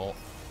the spot.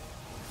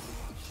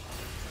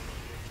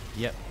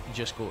 Yep, you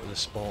just go to the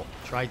spot,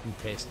 tried and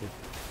tested.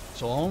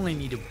 So I only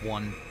needed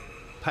 1,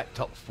 picked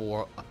up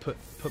 4, I put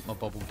my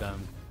bubble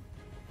down,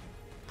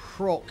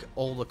 proc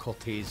all of the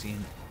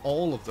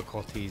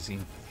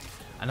Cartesian,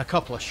 and a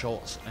couple of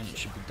shots, and it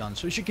should be done.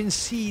 So as you can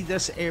see,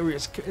 this area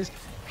is, if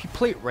you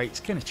play it right, it's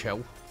kind of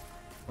chill,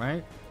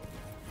 right?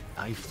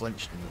 I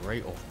flinched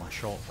right off my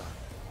shot there.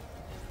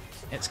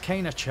 It's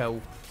kind of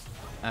chill.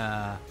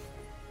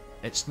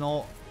 It's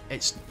not.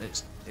 It's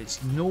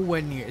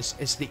nowhere near.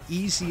 It's the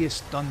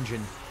easiest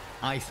dungeon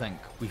I think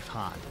we've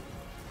had.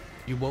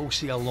 You will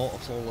see a lot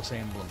of flawless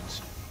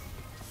emblems,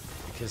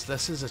 because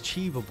this is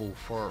achievable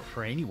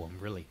for anyone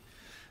really.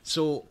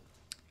 So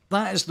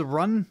that is the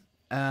run.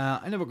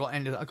 I never got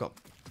any. I got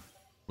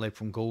lead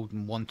from gold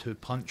and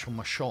 1-2 punch on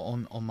my shot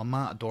on my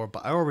Matador,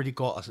 but I already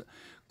got a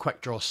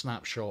quick draw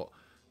snapshot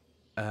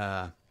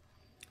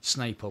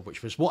sniper,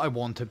 which was what I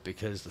wanted,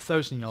 because the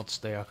 1000 yard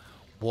stare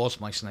was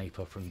my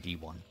sniper from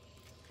D1.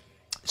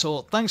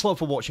 So thanks a lot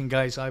for watching,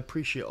 guys. I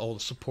appreciate all the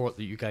support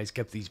that you guys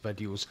give these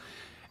videos.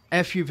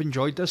 If you've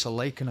enjoyed this, a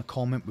like and a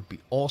comment would be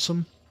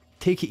awesome.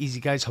 Take it easy,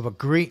 guys. Have a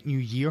great new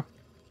year,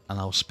 and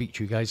I'll speak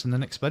to you guys in the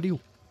next video.